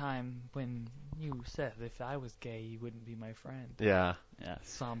up the time when you said, if I was gay, you wouldn't be my friend. Yeah.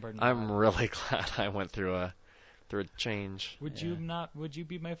 Somber. I'm really glad I went through a change. Would you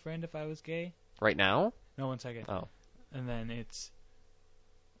be my friend if I was gay? Right now? No, 1 second. Oh. And then it's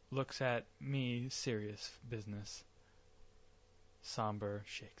looks at me, serious business. Somber,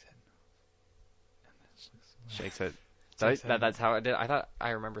 shakes head. Shakes it. That's how it did. I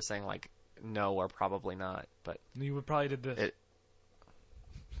remember saying, like, no or probably not, but you would probably did this.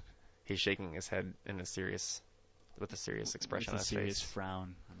 He's shaking his head with a serious expression on his face. A serious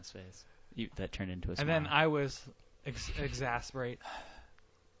frown on his face. That turned into a smile. And then I was exasperate.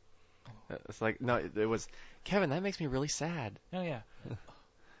 It's like, no, it was, Kevin, that makes me really sad. Oh yeah.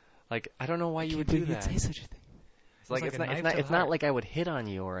 Like, I don't know why you would do that. Say such a thing. It's like it's not like I would hit on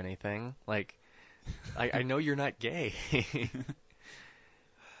you or anything. Like, I know you're not gay. It's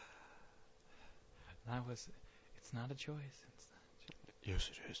not a choice.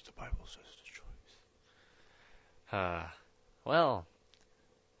 Yes, it is. The Bible says it's a choice. Well.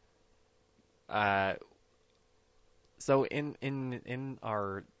 So in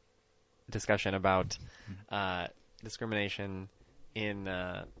our discussion about discrimination in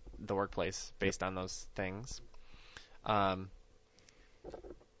the workplace based on those things, I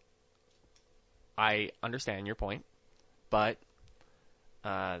understand your point, but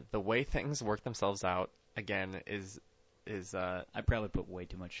the way things work themselves out, again, is I probably put way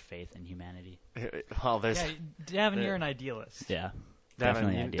too much faith in humanity. Well, Davin, you're an idealist. Yeah,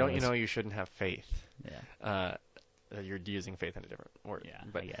 Davin, don't you know you shouldn't have faith? Yeah. You're using faith in a different word. Yeah,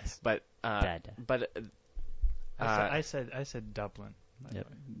 but, I guess. But bad. But I said Dublin. Yep,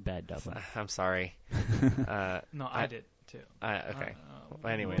 bad Dublin. I'm sorry. No, I did too. Okay.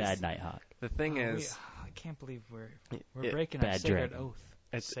 Anyways, bad Nighthawk. The thing is, I can't believe we're breaking a sacred oath.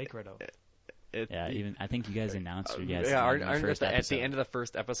 It's sacred oath. Even I think you guys announced your guys. At the end of the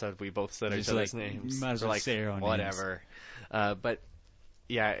first episode, we both said each other's names. Might as well say our own whatever. But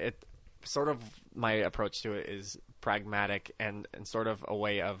yeah, it sort of, my approach to it is pragmatic and sort of a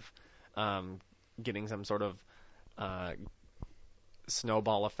way of getting some sort of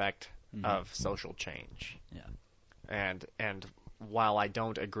snowball effect of social change. Yeah. And while I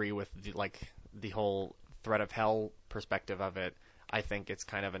don't agree with the whole threat of hell perspective of it, I think it's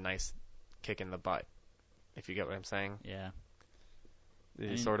kind of a nice kick in the butt, if you get what I'm saying. Yeah.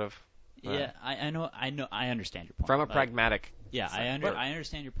 Sort of. Yeah, I know. I understand your point. From a pragmatic. Yeah, I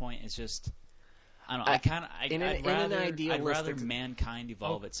understand your point. It's just, I don't know. I'd rather mankind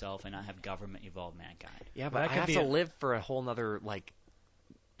evolve itself and not have government evolve mankind. Yeah, but I have to live for a whole nother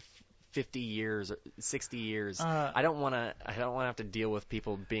 50 years or 60 years. I don't want to have to deal with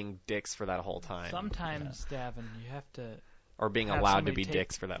people being dicks for that whole time. Sometimes, Davin, you have to. Or being allowed to be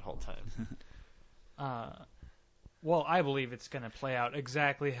dicks for that whole time. Well, I believe it's going to play out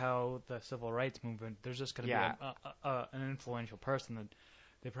exactly how the civil rights movement. There's just going to be an influential person that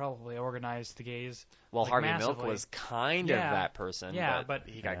they probably organized the gays. Well, Harvey massively. Milk was kind of that person, but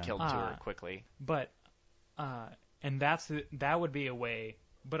he got killed too quickly. But and that would be a way.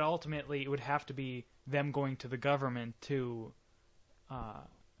 But ultimately, it would have to be them going to the government to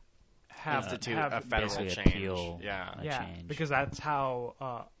institute a federal change. Change. Because that's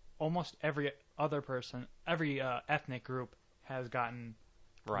how almost every other person, every ethnic group has gotten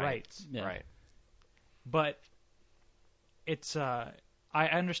rights. Yeah. Right. But it's I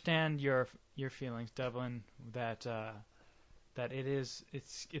understand your feelings, Dublin, that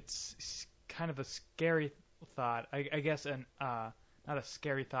it's kind of a scary thought. I guess not a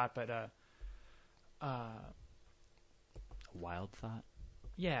scary thought, but a wild thought.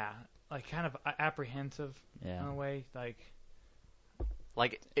 Yeah, like kind of apprehensive in a way,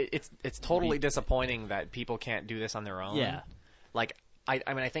 Like it's totally disappointing that people can't do this on their own. Yeah. Like I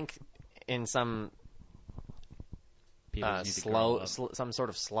mean I think in some some sort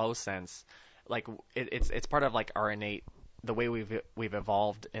of slow sense, like it's part of like our innate, the way we've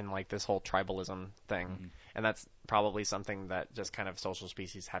evolved in like this whole tribalism thing, and that's probably something that just kind of social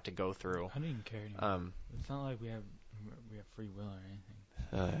species have to go through. I don't even care anymore. It's not like we have free will or anything.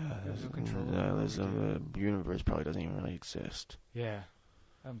 There's no control. The universe probably doesn't even really exist. Yeah.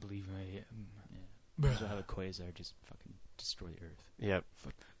 I don't believe in it. Yeah. So have a quasar just fucking destroy the Earth. Yep.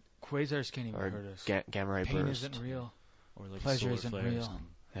 Quasars can't even hurt us. Gamma ray Pain burst. isn't real. Or like pleasure isn't real.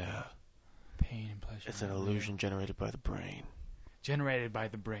 Yeah. Pain and pleasure. It's an illusion generated by the brain. Generated by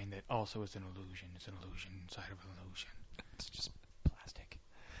the brain that also is an illusion. It's an illusion inside of an illusion. It's just plastic.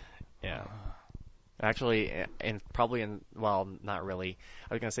 Yeah. Actually, well, not really.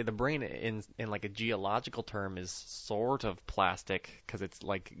 I was going to say the brain in like a geological term is sort of plastic because it's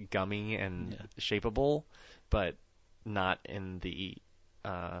like gummy and shapeable, but not in the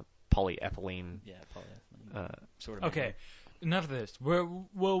polyethylene. Yeah, polyethylene. Sort of. Okay, enough of this.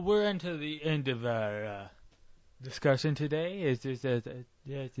 We're into the end of our discussion today. Is this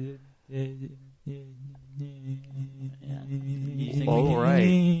all right?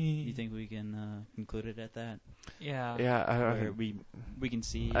 You think we can conclude it at that? Yeah. Yeah. We can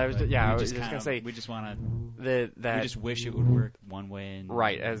see. I was just gonna say we just want to. We just wish it would work one way. And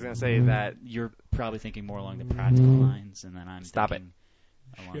right. I was gonna say that you're probably thinking more along the practical lines, and then I'm thinking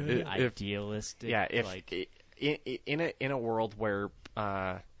along the idealistic. Yeah. If like, in a world where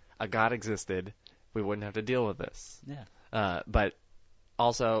a God existed, we wouldn't have to deal with this. Yeah. But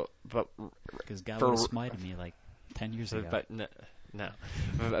because God would have smited me like 10 years ago. But no.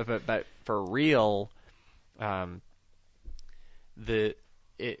 but for real, I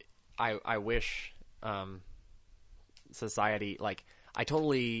wish society, like, I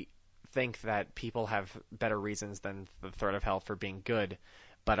totally think that people have better reasons than the threat of hell for being good.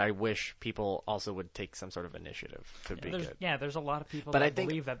 But I wish people also would take some sort of initiative to be good. Yeah, there's a lot of people but that I think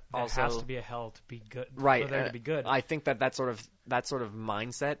believe that there has to be a hell to be good. Right. For there to be good. I think that sort of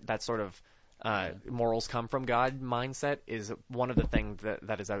mindset, that sort of morals come from God mindset, is one of the things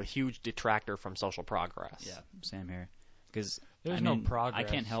that is a huge detractor from social progress. Yeah, same here. Because there's no progress. I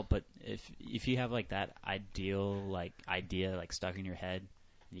can't help but if you have like that idea like stuck in your head,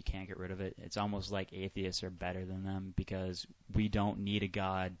 you can't get rid of it. It's almost like atheists are better than them because we don't need a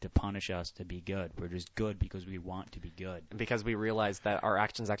God to punish us to be good. We're just good because we want to be good. And because we realize that our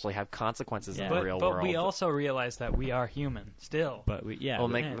actions actually have consequences in the real world. But we also realize that we are human still. But we'll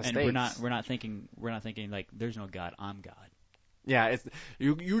make mistakes. And we're not thinking like there's no God, I'm God. Yeah, it's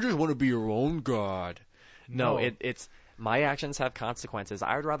you just want to be your own God. No, it's my actions have consequences.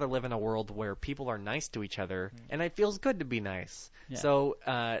 I would rather live in a world where people are nice to each other, and it feels good to be nice. Yeah. So,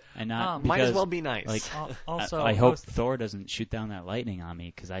 and not might as well be nice. Like, also, I hope Thor doesn't shoot down that lightning on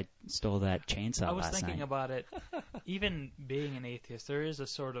me because I stole that chainsaw last night. I was thinking about it. Even being an atheist, there is a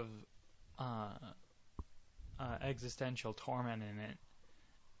sort of existential torment in it,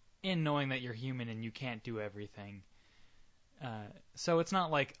 in knowing that you're human and you can't do everything. So it's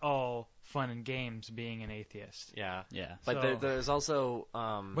not like all fun and games being an atheist. Yeah. But so, there's also.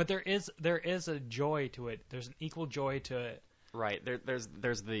 But there is a joy to it. There's an equal joy to it. Right. There's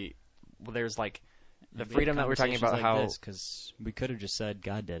like the freedom that we're talking about. Like how because we could have just said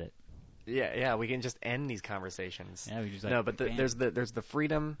God did it. Yeah. We can just end these conversations. Yeah. We just but there's the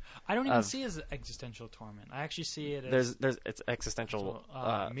freedom. I don't even see it as existential torment. I actually see it as it's existential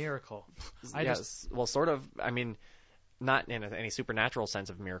miracle. Well, sort of. I mean. Not in any supernatural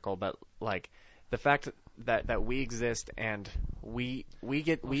sense of miracle, but like the fact that we exist and we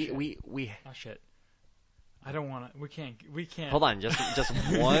get we. Oh shit! I don't want to. We can't. Hold on, just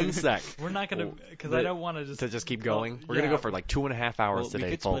 1 sec. We're not gonna because I don't want to just keep going. We're gonna go for like 2.5 hours today, we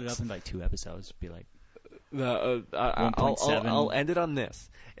could folks. Split it up in like 2 episodes. Be like. I'll end it on this: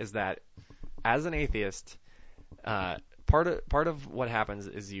 is that as an atheist. Part of what happens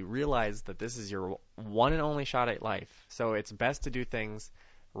is you realize that this is your one and only shot at life. So it's best to do things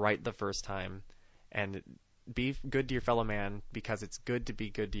right the first time and be good to your fellow man because it's good to be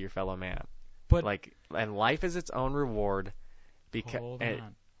good to your fellow man. But and life is its own reward. Hold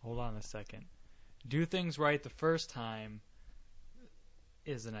on a second. Do things right the first time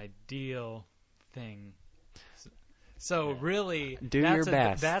is an ideal thing. So really, your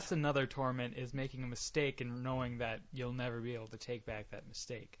best. That's another torment, is making a mistake and knowing that you'll never be able to take back that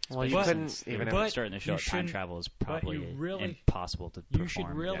mistake. Well, you couldn't even starting the show. Time travel is probably impossible to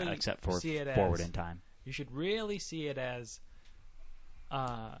perform, except for forward in time. You should really see it as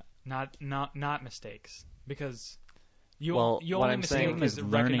not mistakes, because you only mistake is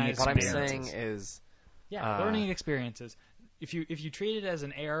recognized. What I'm saying is learning experiences. If you treat it as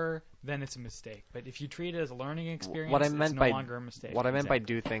an error, then it's a mistake. But if you treat it as a learning experience, it's no longer a mistake. What I meant by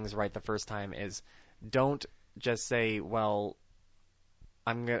do things right the first time is don't just say, well,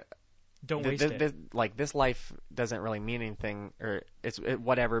 I'm gonna. Don't waste it. Like, this life doesn't really mean anything, or it's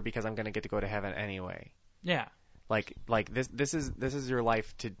whatever, because I'm gonna get to go to heaven anyway. Yeah. Like this is your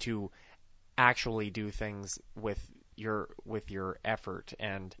life to actually do things with your effort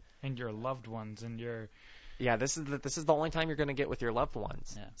and your loved ones and your. Yeah, this is the only time you're going to get with your loved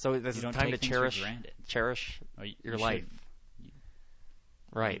ones. Yeah. So this is time to cherish your life.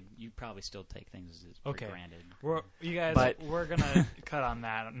 Right. You probably still take things for granted. We're gonna cut on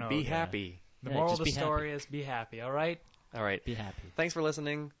that. No, be happy. The moral of the story is be happy. All right. All right. Be happy. Thanks for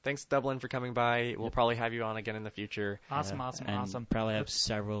listening. Thanks, Dublin, for coming by. We'll probably have you on again in the future. Awesome. Probably have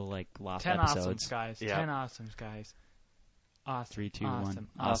several lost 10 episodes. 10 awesomes, guys. Yeah. 10 awesomes, guys. Awesome. 3, 2, 1.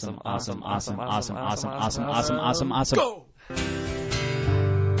 Awesome. Go!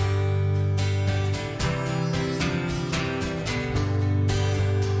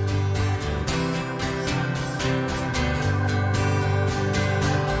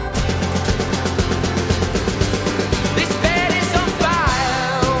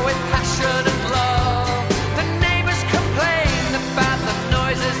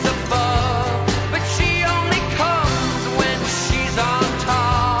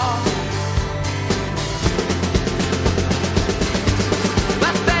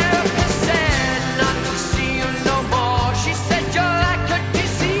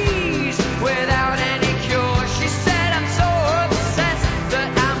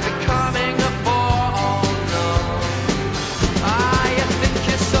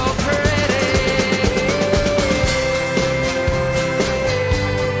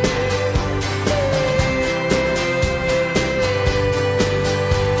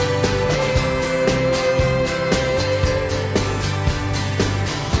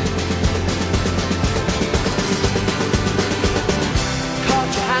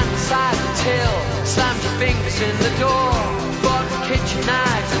 in the door, bought kitchen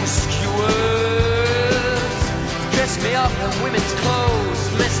knives and skewers, dressed me up in women's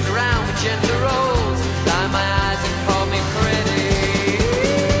clothes, messed around with gender roles.